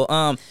example,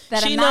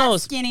 that she I'm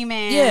knows, not skinny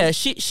man. Yeah,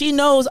 she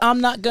knows I'm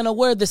not gonna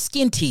wear the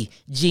skinty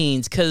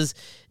jeans because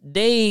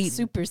they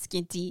super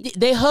skinty.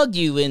 They hug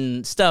you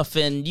and stuff,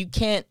 and you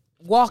can't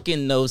walk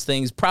in those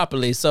things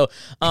properly. So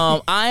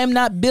I am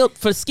not built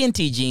for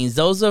skinty jeans.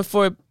 Those are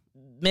for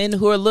men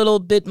who are a little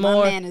bit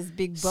more man is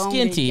big boned,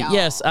 skinty. y'all.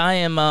 Yes, I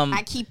am.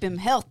 I keep him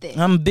healthy.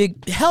 I'm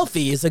big.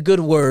 Healthy is a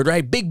good word,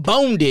 right? Big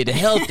boned,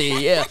 healthy.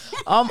 Yeah,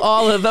 I'm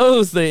all of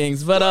those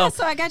things. But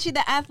so I got you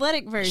the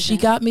athletic version. She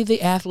got me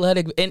the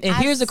athletic, and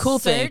here's the cool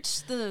thing.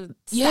 Searched the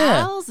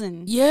styles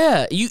and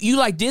you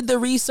like did the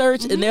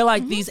research, and they're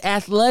like these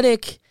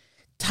athletic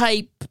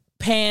type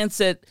pants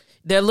that.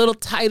 They're a little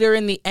tighter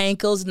in the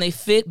ankles and they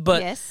fit,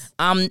 but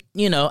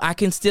I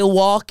can still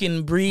walk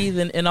and breathe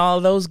and all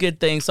of those good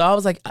things. So I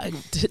was like,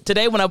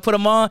 today when I put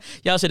them on,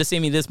 y'all should have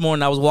seen me this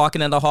morning. I was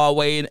walking in the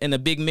hallway in a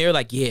big mirror,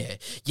 like,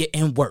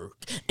 and work,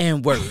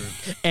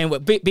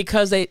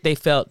 because they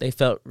felt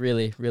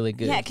really, really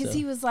good. Yeah, because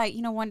he was like,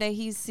 one day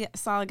he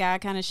saw a guy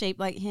kind of shaped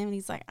like him, and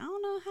he's like, I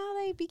don't know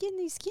how they be getting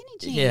these skinny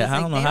jeans. Yeah,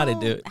 I don't know how they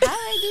do it. How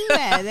they do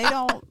that? They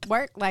don't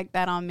work like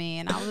that on me,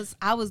 and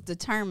I was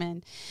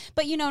determined.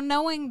 But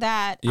knowing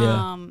that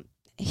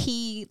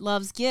he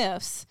loves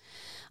gifts,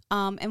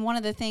 and one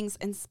of the things,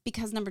 and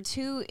because number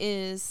 2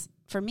 is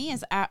for me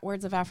is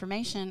words of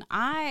affirmation.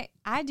 I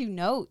do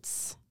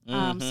notes,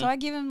 so I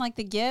give him like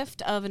the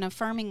gift of an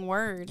affirming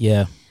word.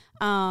 Yeah.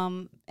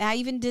 I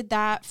even did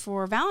that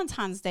for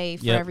Valentine's Day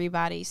for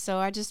everybody. So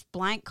I just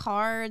blank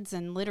cards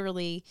and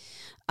literally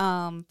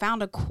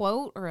found a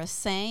quote or a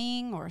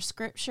saying or a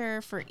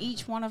scripture for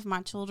each one of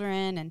my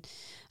children, and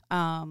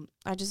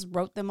I just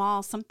wrote them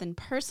all something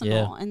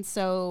personal. And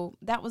so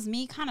that was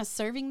me kind of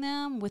serving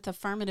them with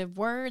affirmative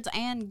words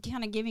and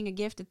kind of giving a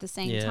gift at the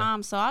same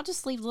time. So I'll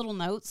just leave little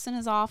notes in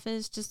his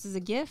office just as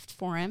a gift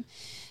for him.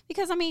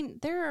 Because, I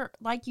mean,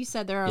 like you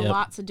said, there are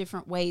lots of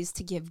different ways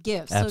to give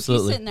gifts. Absolutely. So if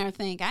you sit in there and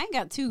think, I ain't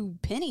got 2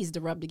 pennies to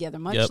rub together,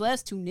 much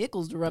less 2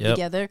 nickels to rub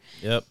together.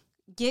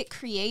 Get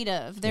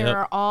creative. There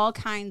are all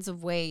kinds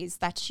of ways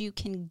that you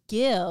can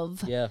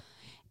give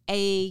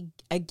a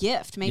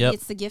gift. Maybe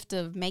it's the gift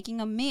of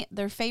making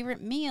their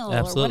favorite meal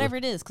or whatever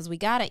it is, because we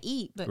gotta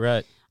eat.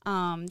 But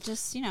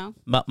just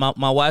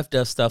my wife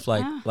does stuff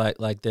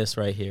like this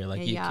right here.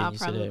 Like can you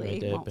see that right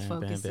there? Bam,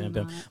 bam, bam,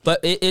 bam. But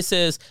it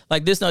says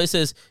like this. No, it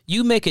says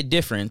you make a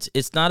difference.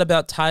 It's not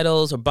about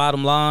titles or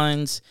bottom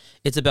lines.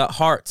 It's about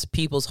hearts.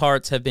 People's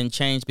hearts have been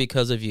changed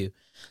because of you.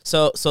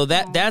 So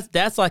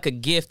that's like a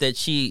gift that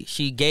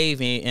she gave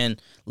me,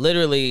 and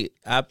literally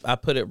I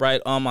put it right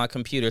on my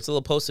computer. It's a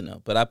little Post-it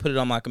note, but I put it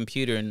on my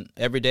computer, and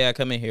every day I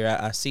come in here,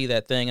 I see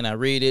that thing and I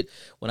read it.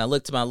 When I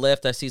look to my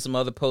left, I see some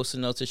other Post-it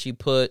notes that she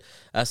put.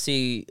 I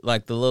see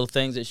like the little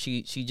things that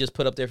she just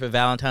put up there for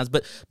Valentine's.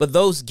 But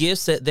those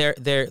gifts, that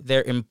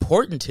they're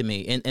important to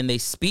me, and they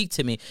speak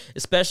to me,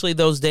 especially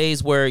those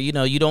days where you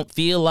don't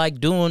feel like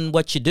doing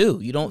what you do.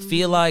 You don't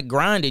feel like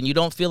grinding. You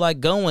don't feel like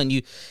going.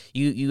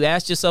 You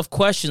ask yourself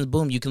questions.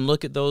 Boom, you can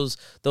look at those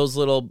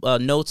little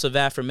notes of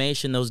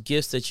affirmation, those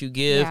gifts that you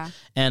give,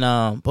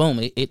 and boom,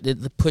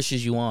 it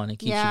pushes you on and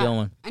keeps you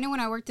going. I know when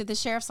I worked at the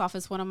sheriff's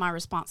office, one of my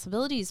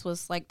responsibilities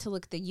was like to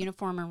look at the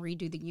uniform and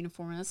redo the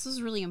uniform, and this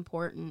was really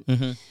important.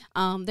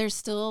 There's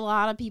still a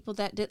lot of people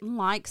that didn't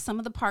like some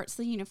of the parts of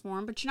the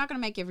uniform, but you're not going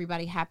to make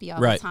everybody happy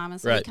all the time,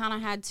 and so we kind of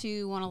had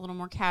to want a little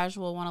more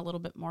casual, want a little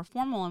bit more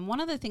formal. And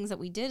one of the things that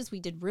we did is we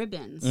did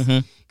ribbons,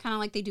 kind of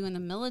like they do in the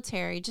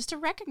military, just to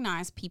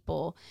recognize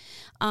people.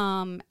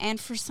 And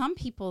for some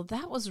people,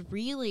 that was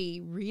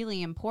really,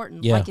 really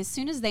important. Like as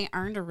soon as they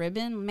earned a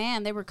ribbon,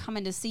 man, they were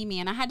coming to see me,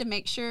 and I had to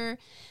make sure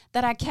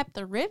that I kept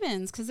the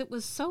ribbons because it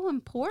was so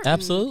important.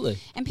 Absolutely.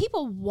 And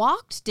people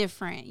walked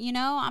different,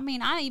 I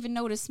mean, I even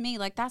noticed me,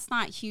 like that's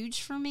not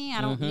huge for me.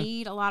 I don't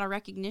need a lot of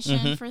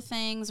recognition for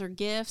things or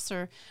gifts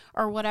or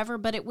whatever,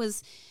 but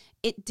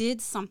it did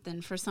something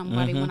for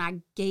somebody when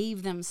I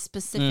gave them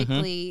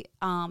specifically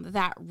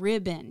that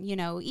ribbon.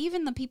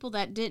 Even the people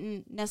that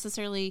didn't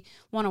necessarily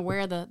want to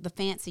wear the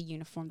fancy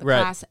uniform, the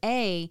Class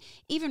A,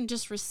 even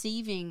just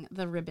receiving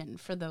the ribbon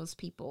for those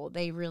people,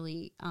 they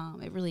really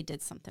it really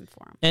did something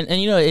for them. And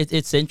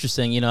it's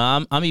interesting.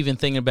 I'm even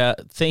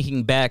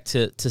thinking back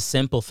to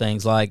simple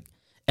things like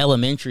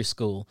elementary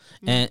school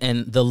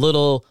and the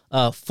little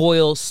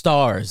foil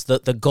stars,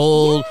 the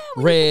gold,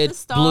 red,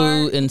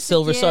 blue, and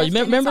silver stars.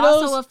 You remember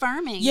those? Also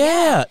affirming.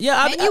 Yeah.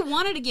 You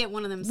wanted to get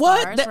one of them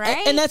stars,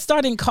 right? And that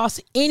star didn't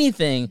cost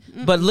anything,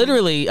 but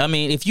literally, I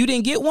mean, if you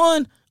didn't get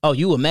one, oh,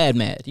 you were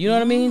mad. You know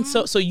what I mean?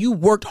 So you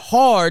worked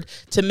hard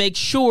to make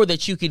sure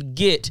that you could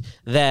get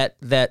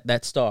that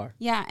star.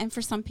 Yeah, and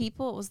for some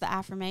people it was the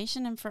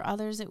affirmation, and for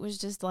others it was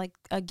just like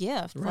a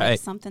gift, right? Like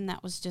something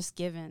that was just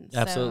given.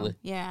 Absolutely. So,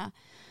 yeah.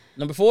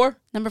 Number 4?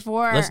 Number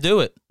 4. Let's do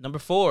it. Number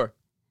 4.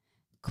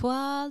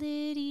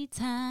 Quality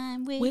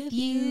time with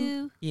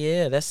you.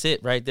 Yeah, that's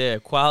it right there.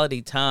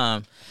 Quality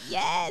time.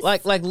 Yes.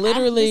 Like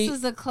literally. This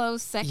is a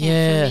close second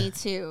for me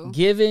too.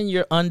 Giving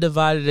your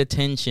undivided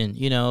attention.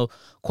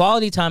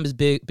 Quality time is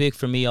big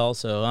for me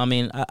also. I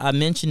mean, I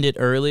mentioned it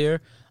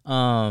earlier.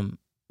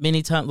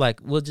 Many times,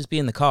 like we'll just be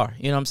in the car.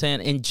 You know what I'm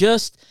saying? And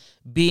just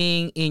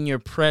being in your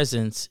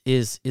presence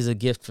is a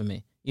gift for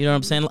me. You know what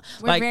I'm saying?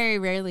 We're very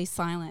rarely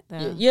silent,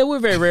 though. Yeah, we're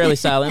very rarely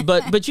silent.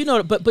 But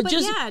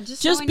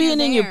just being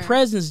in your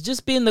presence,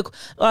 just being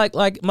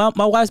like my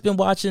wife's been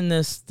watching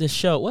this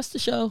show. What's the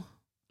show?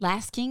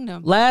 Last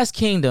Kingdom.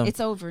 It's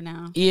over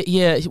now.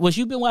 Yeah. Was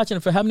you been watching it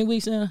for how many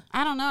weeks now?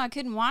 I don't know. I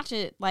couldn't watch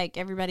it like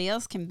everybody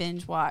else can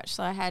binge watch,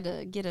 so I had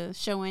to get a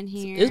show in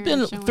here. It's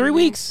been 3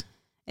 weeks.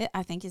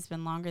 I think it's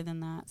been longer than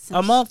that.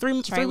 A month,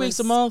 3 weeks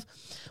a month.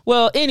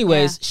 Well,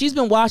 anyways, she's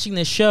been watching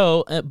this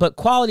show, but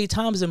quality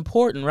time is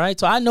important, right?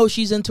 So I know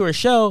she's into her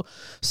show.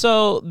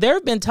 So there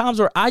have been times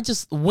where I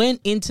just went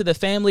into the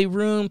family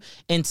room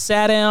and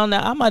sat down.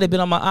 Now, I might have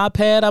been on my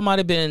iPad. I might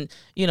have been,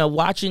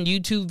 watching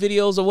YouTube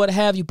videos or what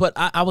have you. But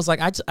I was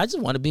like, I just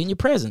want to be in your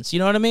presence. You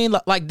know what I mean?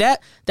 Like that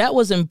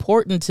was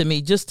important to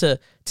me, just to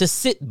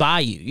sit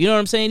by you. You know what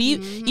I'm saying?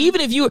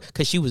 Even if you were,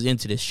 because she was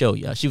into this show,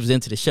 y'all. She was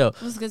into the show.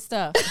 It was good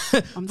stuff.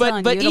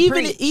 But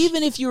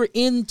even if you were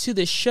into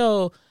the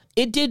show,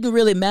 it didn't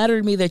really matter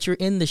to me that you're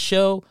in the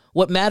show.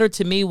 What mattered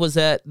to me was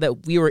that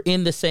we were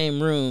in the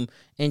same room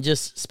and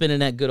just spending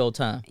that good old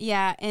time.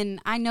 Yeah, and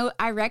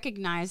I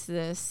recognize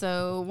this.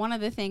 So one of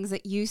the things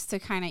that used to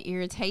kind of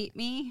irritate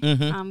me,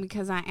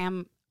 because I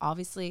am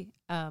obviously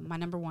my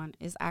number one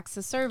is acts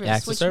of service,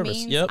 Acts of which service,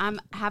 means yep. I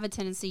have a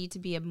tendency to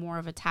be more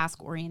of a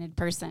task-oriented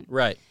person.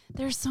 Right.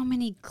 There's so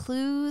many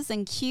clues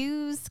and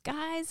cues,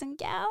 guys and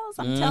gals,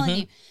 I'm telling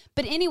you.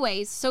 But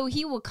anyways, so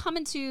he will come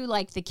into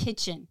like the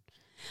kitchen,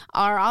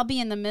 or I'll be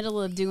in the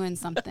middle of doing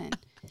something.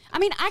 I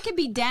mean, I could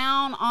be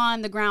down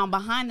on the ground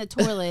behind the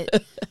toilet,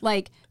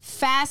 like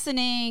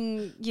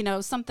fastening,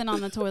 something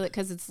on the toilet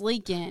because it's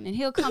leaking. And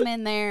he'll come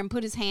in there and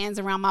put his hands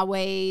around my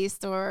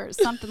waist or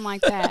something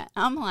like that.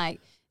 I'm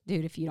like,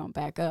 dude, if you don't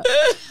back up.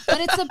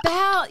 But it's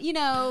about,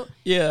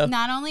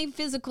 not only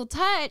physical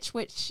touch,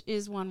 which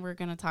is one we're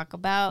going to talk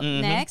about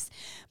next,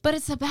 but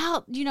it's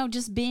about,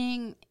 just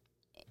being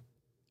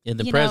in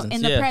the presence.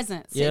 In the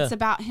presence. Yeah. It's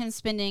about him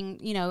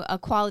spending, a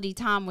quality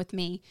time with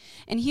me.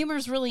 And humor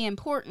is really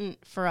important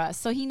for us.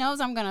 So he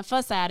knows I'm going to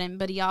fuss at him,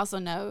 but he also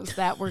knows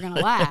that we're going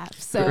to laugh.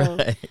 So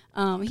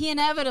he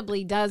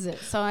inevitably does it.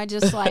 So I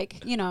just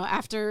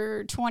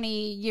after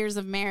 20 years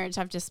of marriage,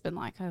 I've just been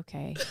like,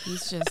 okay,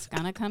 he's just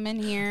going to come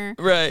in here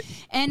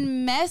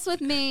and mess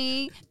with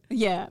me.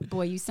 Yeah,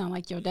 boy, you sound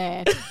like your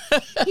dad.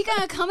 He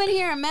gonna come in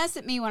here and mess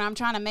at me when I'm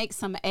trying to make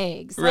some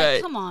eggs.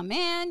 Like, come on,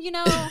 man,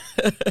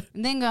 And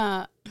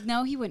then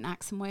no, he wouldn't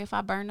act some way if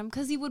I burned them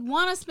because he would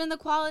want to spend the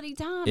quality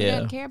time. He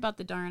doesn't care about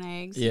the darn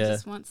eggs. He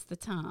just wants the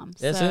time.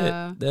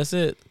 That's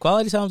it.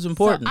 Quality time is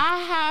important. So I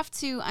have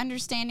to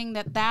understanding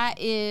that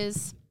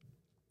is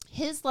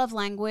his love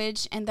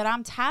language and that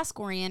I'm task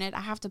oriented.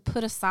 I have to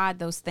put aside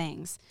those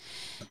things.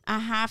 I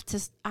have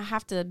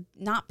to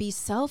not be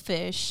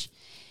selfish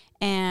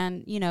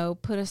and,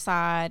 put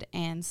aside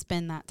and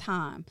spend that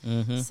time.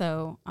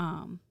 So,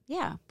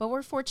 but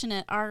we're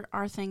fortunate.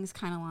 Our things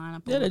kind of line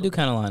up. Yeah, they do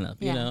kind of line up,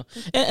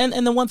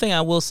 And the one thing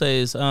I will say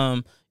is,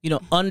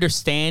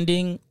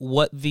 understanding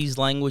what these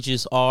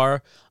languages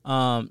are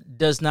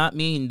does not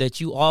mean that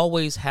you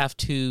always have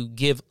to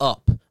give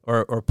up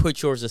or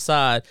put yours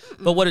aside.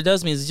 But what it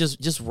does mean is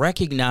just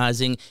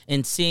recognizing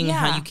and seeing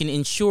how you can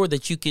ensure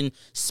that you can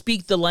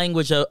speak the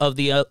language of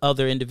the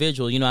other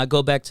individual. I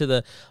go back to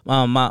the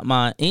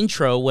my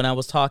intro when I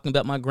was talking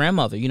about my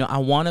grandmother. I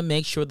want to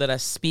make sure that I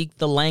speak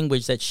the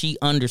language that she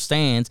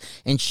understands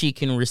and she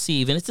can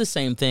receive. And it's the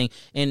same thing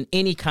in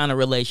any kind of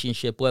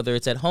relationship, whether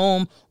it's at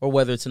home or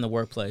whether it's in the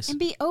workplace. And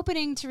be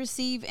opening to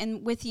receive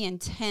and with the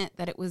intent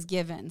that it was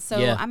given. So,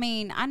 I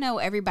mean, I know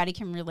everybody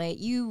can relate.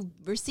 You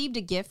received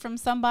a gift from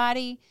somebody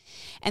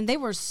and they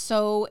were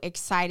so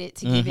excited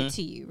to give it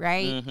to you,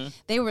 right?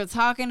 They were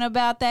talking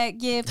about that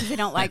gift because they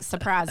don't like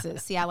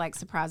surprises. See, I like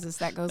surprises.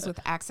 That goes with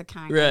acts of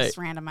kindness,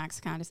 random acts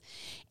of kindness.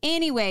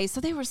 Anyway, so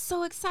they were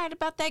so excited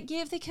about that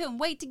gift. They couldn't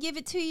wait to give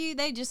it to you.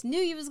 They just knew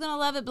you was going to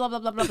love it, blah, blah,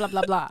 blah, blah, blah,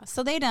 blah, blah.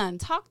 So they done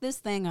talked this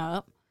thing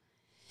up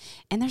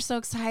and they're so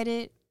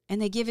excited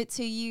and they give it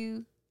to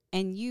you.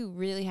 And you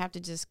really have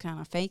to just kind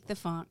of fake the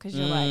funk because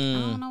you're like, I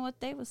don't know what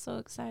they was so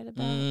excited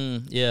about.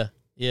 Yeah.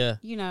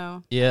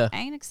 I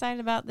ain't excited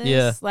about this.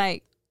 Yeah.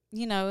 Like,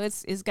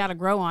 it's got to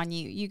grow on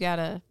you. You got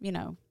to,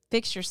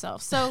 fix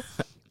yourself. So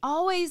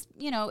always,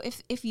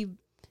 if you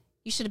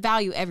should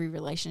value every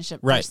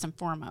relationship first and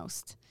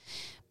foremost.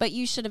 But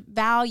you should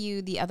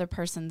value the other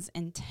person's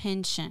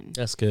intention.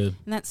 That's good.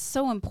 And that's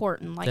so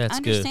important. Like,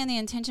 understand the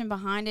intention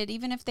behind it.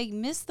 Even if they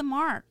miss the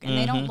mark and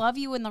they don't love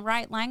you in the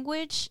right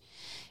language,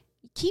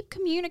 keep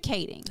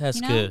communicating. That's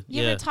good.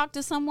 You ever talk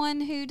to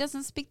someone who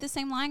doesn't speak the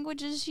same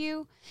language as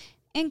you?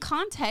 In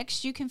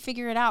context, you can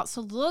figure it out.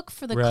 So look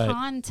for the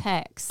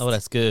context. Oh,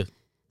 that's good.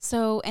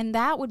 So, and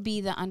that would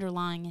be the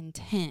underlying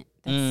intent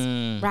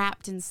that's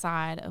wrapped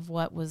inside of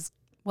what was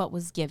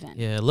given.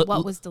 Yeah,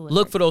 what was delivered.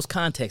 Look for those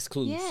context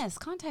clues. Yes,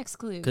 context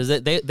clues.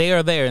 Because they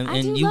are there,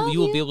 and you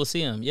will be able to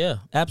see them. Yeah,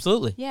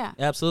 absolutely. Yeah,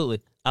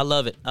 absolutely. I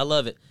love it.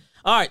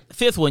 All right,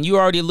 fifth one. You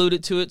already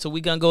alluded to it, so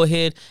we're going to go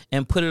ahead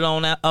and put it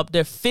on up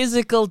there.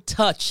 Physical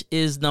touch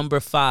is number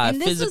 5.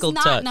 And this is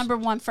not number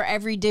 1 for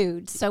every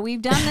dude. So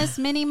we've done this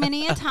many,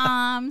 many a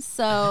time.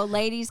 So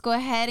ladies, go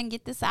ahead and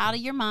get this out of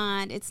your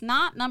mind. It's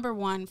not number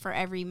 1 for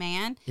every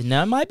man.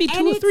 Now, it might be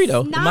 2 or 3,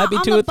 though. It might be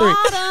 2 or 3.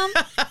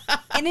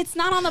 And it's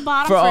not on the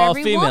bottom for all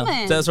every female.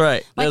 Woman. That's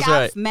right. Like,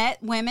 I've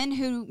met women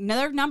who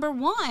their number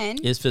 1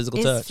 is physical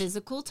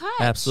touch.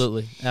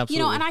 Absolutely.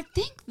 And I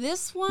think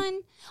this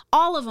one,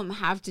 all of them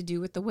have to do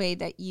with the way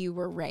that you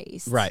were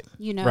raised. Right.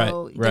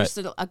 There's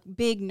a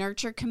big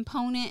nurture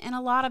component in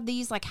a lot of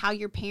these, like how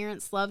your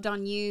parents loved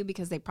on you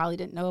because they probably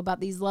didn't know about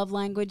these love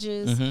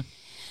languages.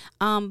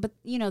 But,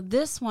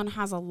 this one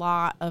has a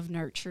lot of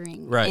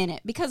nurturing in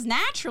it because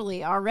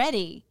naturally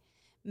already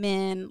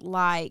men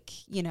like,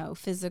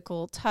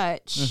 physical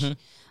touch.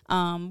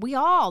 We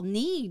all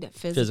need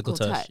physical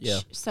touch.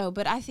 Yeah. So,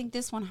 but I think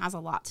this one has a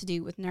lot to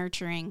do with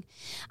nurturing.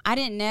 I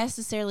didn't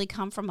necessarily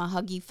come from a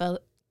huggy,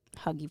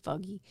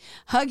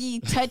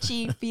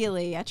 touchy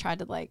feely. I tried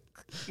to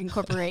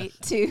incorporate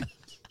to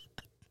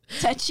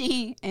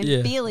touchy and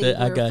feely.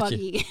 I got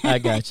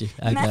you.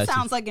 That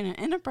sounds like an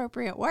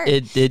inappropriate word.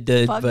 It did,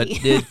 but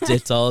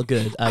it's all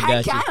good. I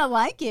got you. I kind of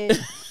like it.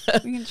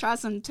 We can try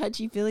some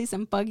touchy feely,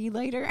 some fuggy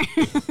later.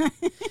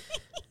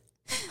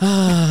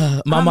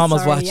 My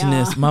mama's sorry, watching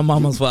y'all. this. My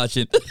mama's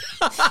watching.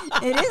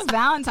 It is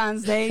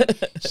Valentine's Day.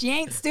 She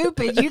ain't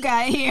stupid. You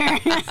got here.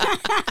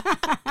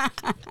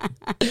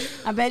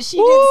 I bet she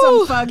did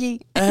some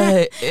fuggy.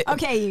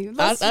 Okay,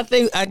 I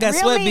think I got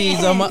reel sweat me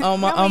beads in.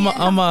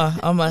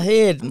 on my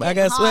head. I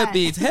got sweat hot.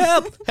 beads.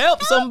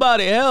 Help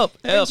somebody, help.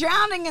 We're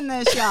drowning in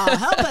this, y'all.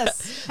 Help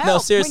us. Help. No,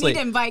 seriously. We need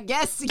to invite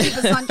guests to keep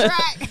us on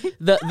track.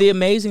 The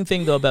amazing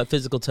thing though about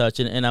physical touch,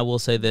 and I will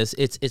say this,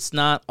 it's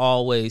not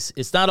always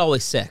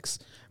sex.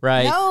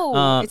 Right.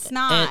 No, it's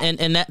not.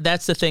 And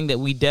that's the thing that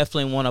we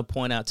definitely want to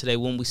point out today.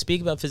 When we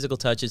speak about physical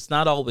touch, it's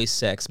not always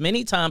sex.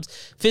 Many times,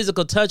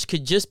 physical touch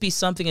could just be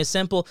something as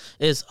simple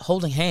as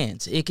holding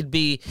hands. It could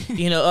be,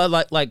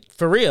 like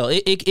for real.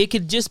 It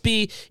could just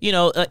be,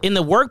 in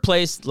the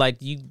workplace. Like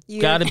you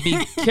got to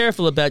be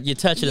careful about your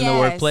touching in the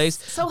workplace.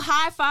 So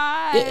high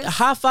five,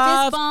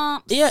 fist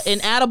bumps,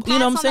 and you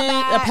know what I'm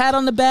saying, a pat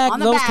on the back,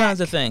 those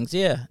kinds of things.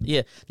 Yeah.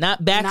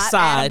 Not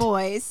backside,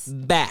 boys,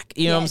 back.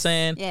 You know what I'm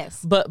saying?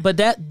 Yes. But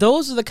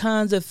those are the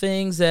kinds of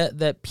things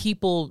that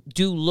people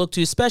do look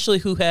to, especially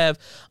who have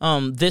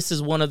this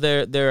is one of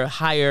their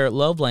higher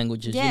love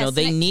languages. Yes,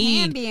 They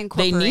need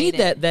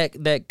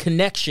that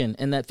connection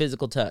and that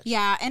physical touch.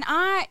 Yeah, and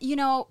I,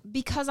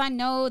 because I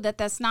know that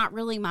that's not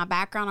really my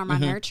background or my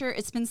nurture,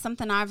 it's been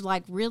something I've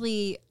like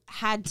really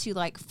had to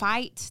like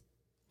fight.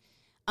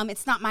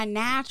 It's not my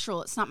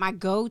natural, it's not my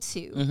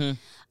go-to.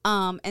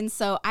 And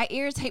so I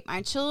irritate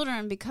my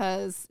children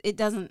because it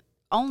doesn't,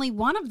 only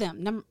one of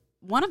them,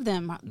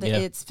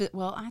 it's,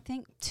 well, I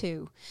think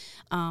two.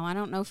 I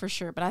don't know for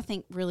sure, but I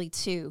think really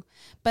two.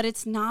 But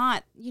it's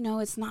not,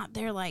 it's not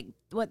their like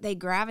what they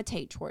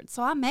gravitate towards.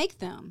 So I make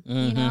them,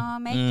 I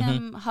make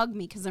them hug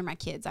me because they're my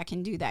kids. I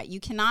can do that.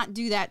 You cannot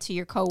do that to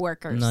your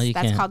coworkers. No, you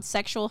can't. That's called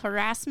sexual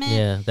harassment.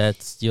 Yeah,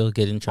 you'll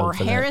get in trouble or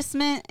for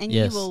harassment, and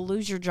Yes. you will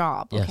lose your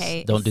job. Yes,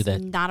 Okay, don't do It's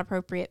that. Not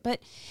appropriate.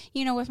 But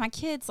with my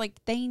kids, like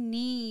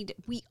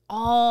we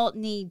all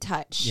need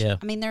touch. Yeah.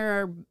 I mean,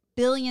 there are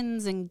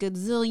billions and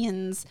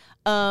gazillions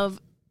of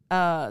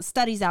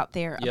studies out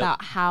there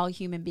about how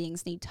human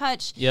beings need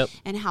touch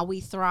and how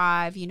we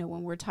thrive,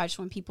 when we're touched,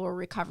 when people are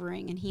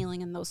recovering and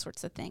healing and those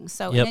sorts of things.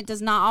 So, and it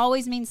does not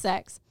always mean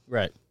sex.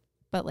 Right.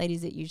 But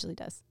ladies, it usually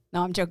does.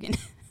 No, I'm joking.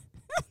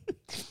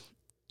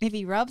 If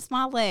he rubs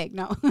my leg,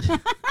 no.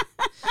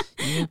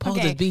 You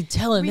supposed to be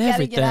telling we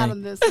everything. We got to get out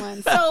of this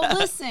one. So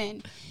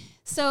listen.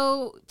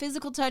 So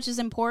physical touch is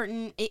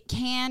important. It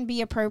can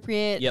be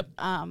appropriate. Yep.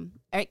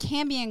 It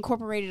can be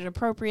incorporated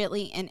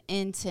appropriately and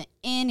into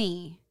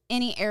any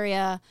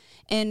area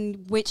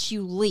in which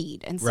you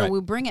lead. And so we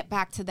bring it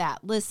back to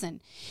that.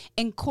 Listen,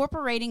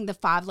 incorporating the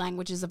 5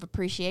 languages of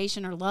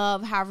appreciation or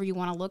love, however you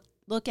want to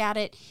look at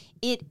it,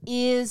 it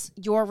is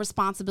your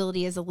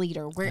responsibility as a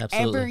leader,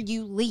 wherever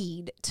you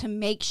lead, to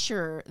make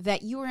sure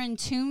that you are in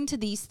tune to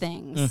these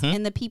things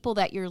and the people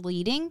that you're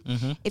leading.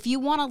 If you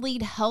want to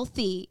lead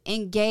healthy,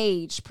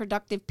 engaged,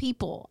 productive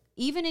people,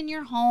 even in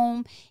your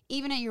home,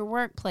 even at your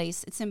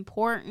workplace, it's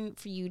important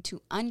for you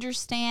to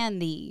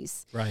understand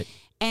these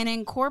and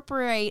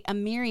incorporate a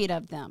myriad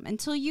of them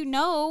until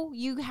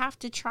you have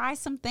to try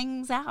some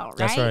things out,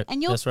 That's right.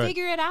 And you'll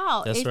figure it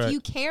out if you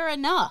care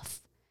enough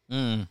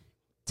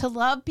to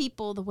love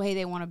people the way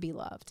they want to be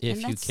loved.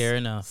 If you care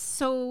enough.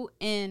 So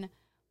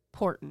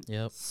important.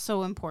 Yep.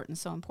 So important.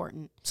 So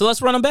important. So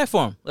let's run them back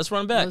for them.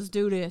 Let's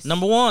do this.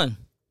 Number 1.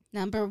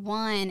 Number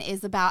 1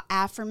 is about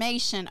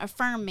affirmation.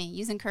 Affirm me.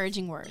 Use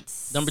encouraging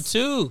words. Number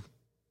 2.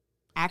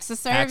 Acts of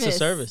service. Acts of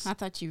service. I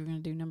thought you were going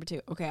to do number 2.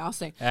 Okay, I'll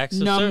say Acts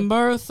of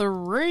number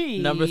 3.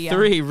 Number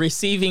 3,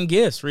 receiving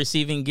gifts. I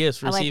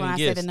like when I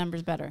say the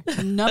numbers better.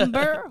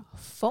 Number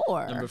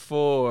 4. Number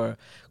 4,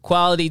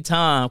 quality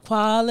time.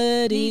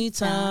 Quality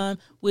time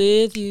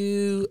with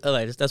you. Oh,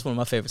 that's one of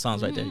my favorite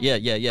songs right there.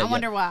 Yeah. I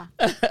wonder why.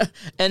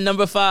 And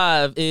number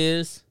 5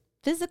 is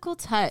physical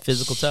touch.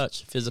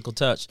 Physical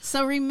touch.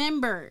 So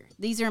remember,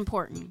 these are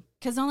important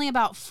because only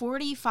about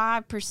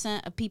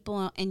 45% of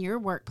people in your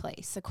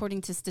workplace,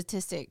 according to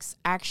statistics,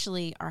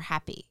 actually are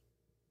happy.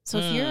 So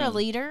if you're a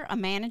leader, a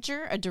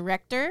manager, a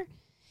director,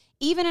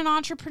 even an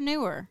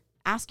entrepreneur,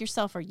 ask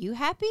yourself, are you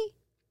happy?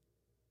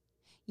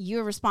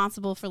 You're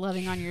responsible for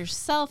loving on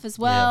yourself as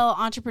well.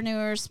 Yeah.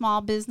 Entrepreneurs, small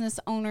business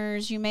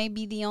owners, you may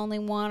be the only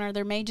one, or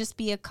there may just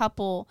be a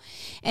couple.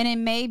 And it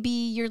may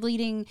be you're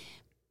leading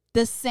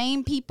the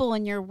same people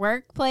in your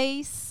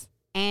workplace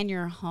and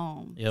your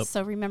home. Yep.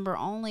 So remember,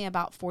 only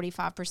about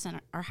 45%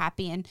 are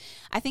happy. And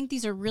I think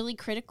these are really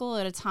critical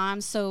at a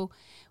time. So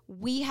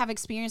we have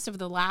experienced over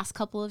the last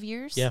couple of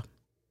years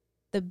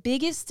the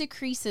biggest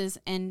decreases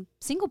in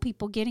single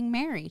people getting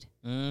married.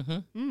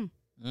 And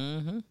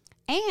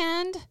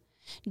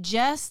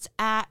just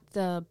at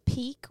the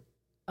peak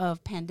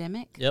of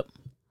pandemic,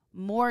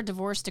 more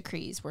divorce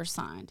decrees were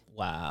signed.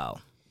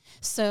 Wow.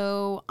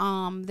 So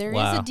there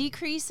is a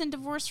decrease in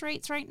divorce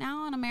rates right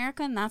now in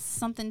America, and that's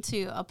something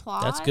to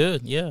applaud. That's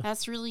good, yeah.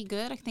 That's really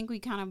good. I think we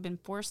kind of been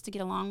forced to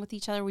get along with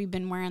each other. We've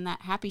been wearing that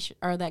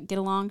that get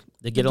along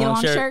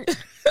shirt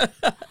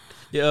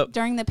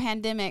during the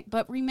pandemic.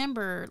 But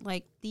remember,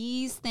 like,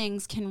 these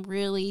things can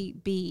really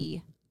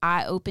be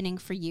eye-opening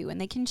for you, and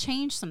they can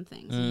change some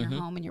things in your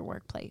home and your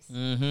workplace.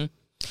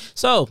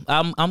 So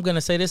I'm gonna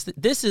say this.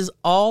 This is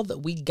all that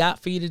we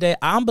got for you today.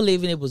 I'm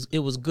believing it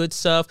was good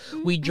stuff.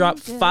 We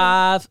dropped good.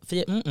 5.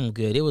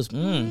 Good. It was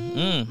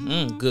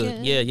good.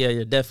 Good.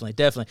 Yeah.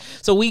 Definitely.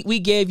 So we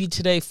gave you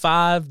today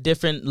 5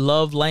 different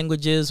love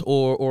languages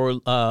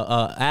or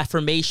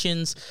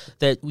affirmations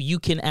that you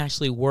can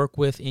actually work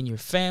with in your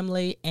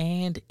family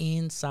and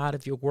inside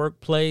of your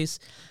workplace.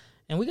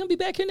 And we're going to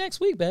be back here next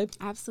week, babe.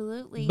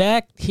 Absolutely.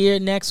 Back here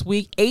next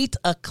week, 8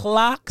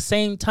 o'clock,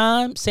 same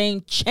time,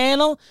 same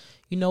channel.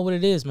 You know what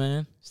it is,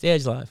 man. It's the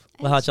Edge Life.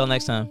 We'll holler at y'all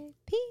next time.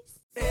 Peace.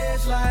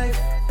 Edge Life,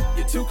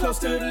 you're too close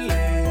to the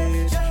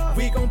ledge.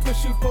 We gon'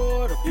 push you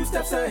forward a few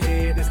steps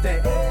ahead. It's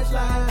that Edge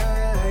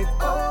Life.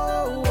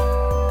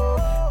 Oh,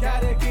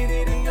 gotta get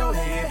it in your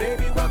head,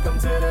 baby. Welcome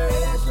to the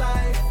Edge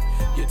Life.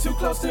 You're too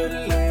close to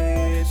the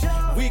ledge.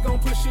 We gon'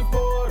 push you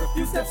forward a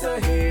few steps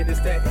ahead. It's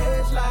that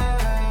Edge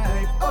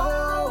Life.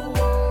 Oh,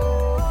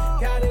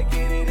 gotta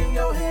get it in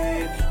your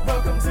head.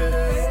 Welcome to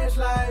the Edge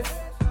Life.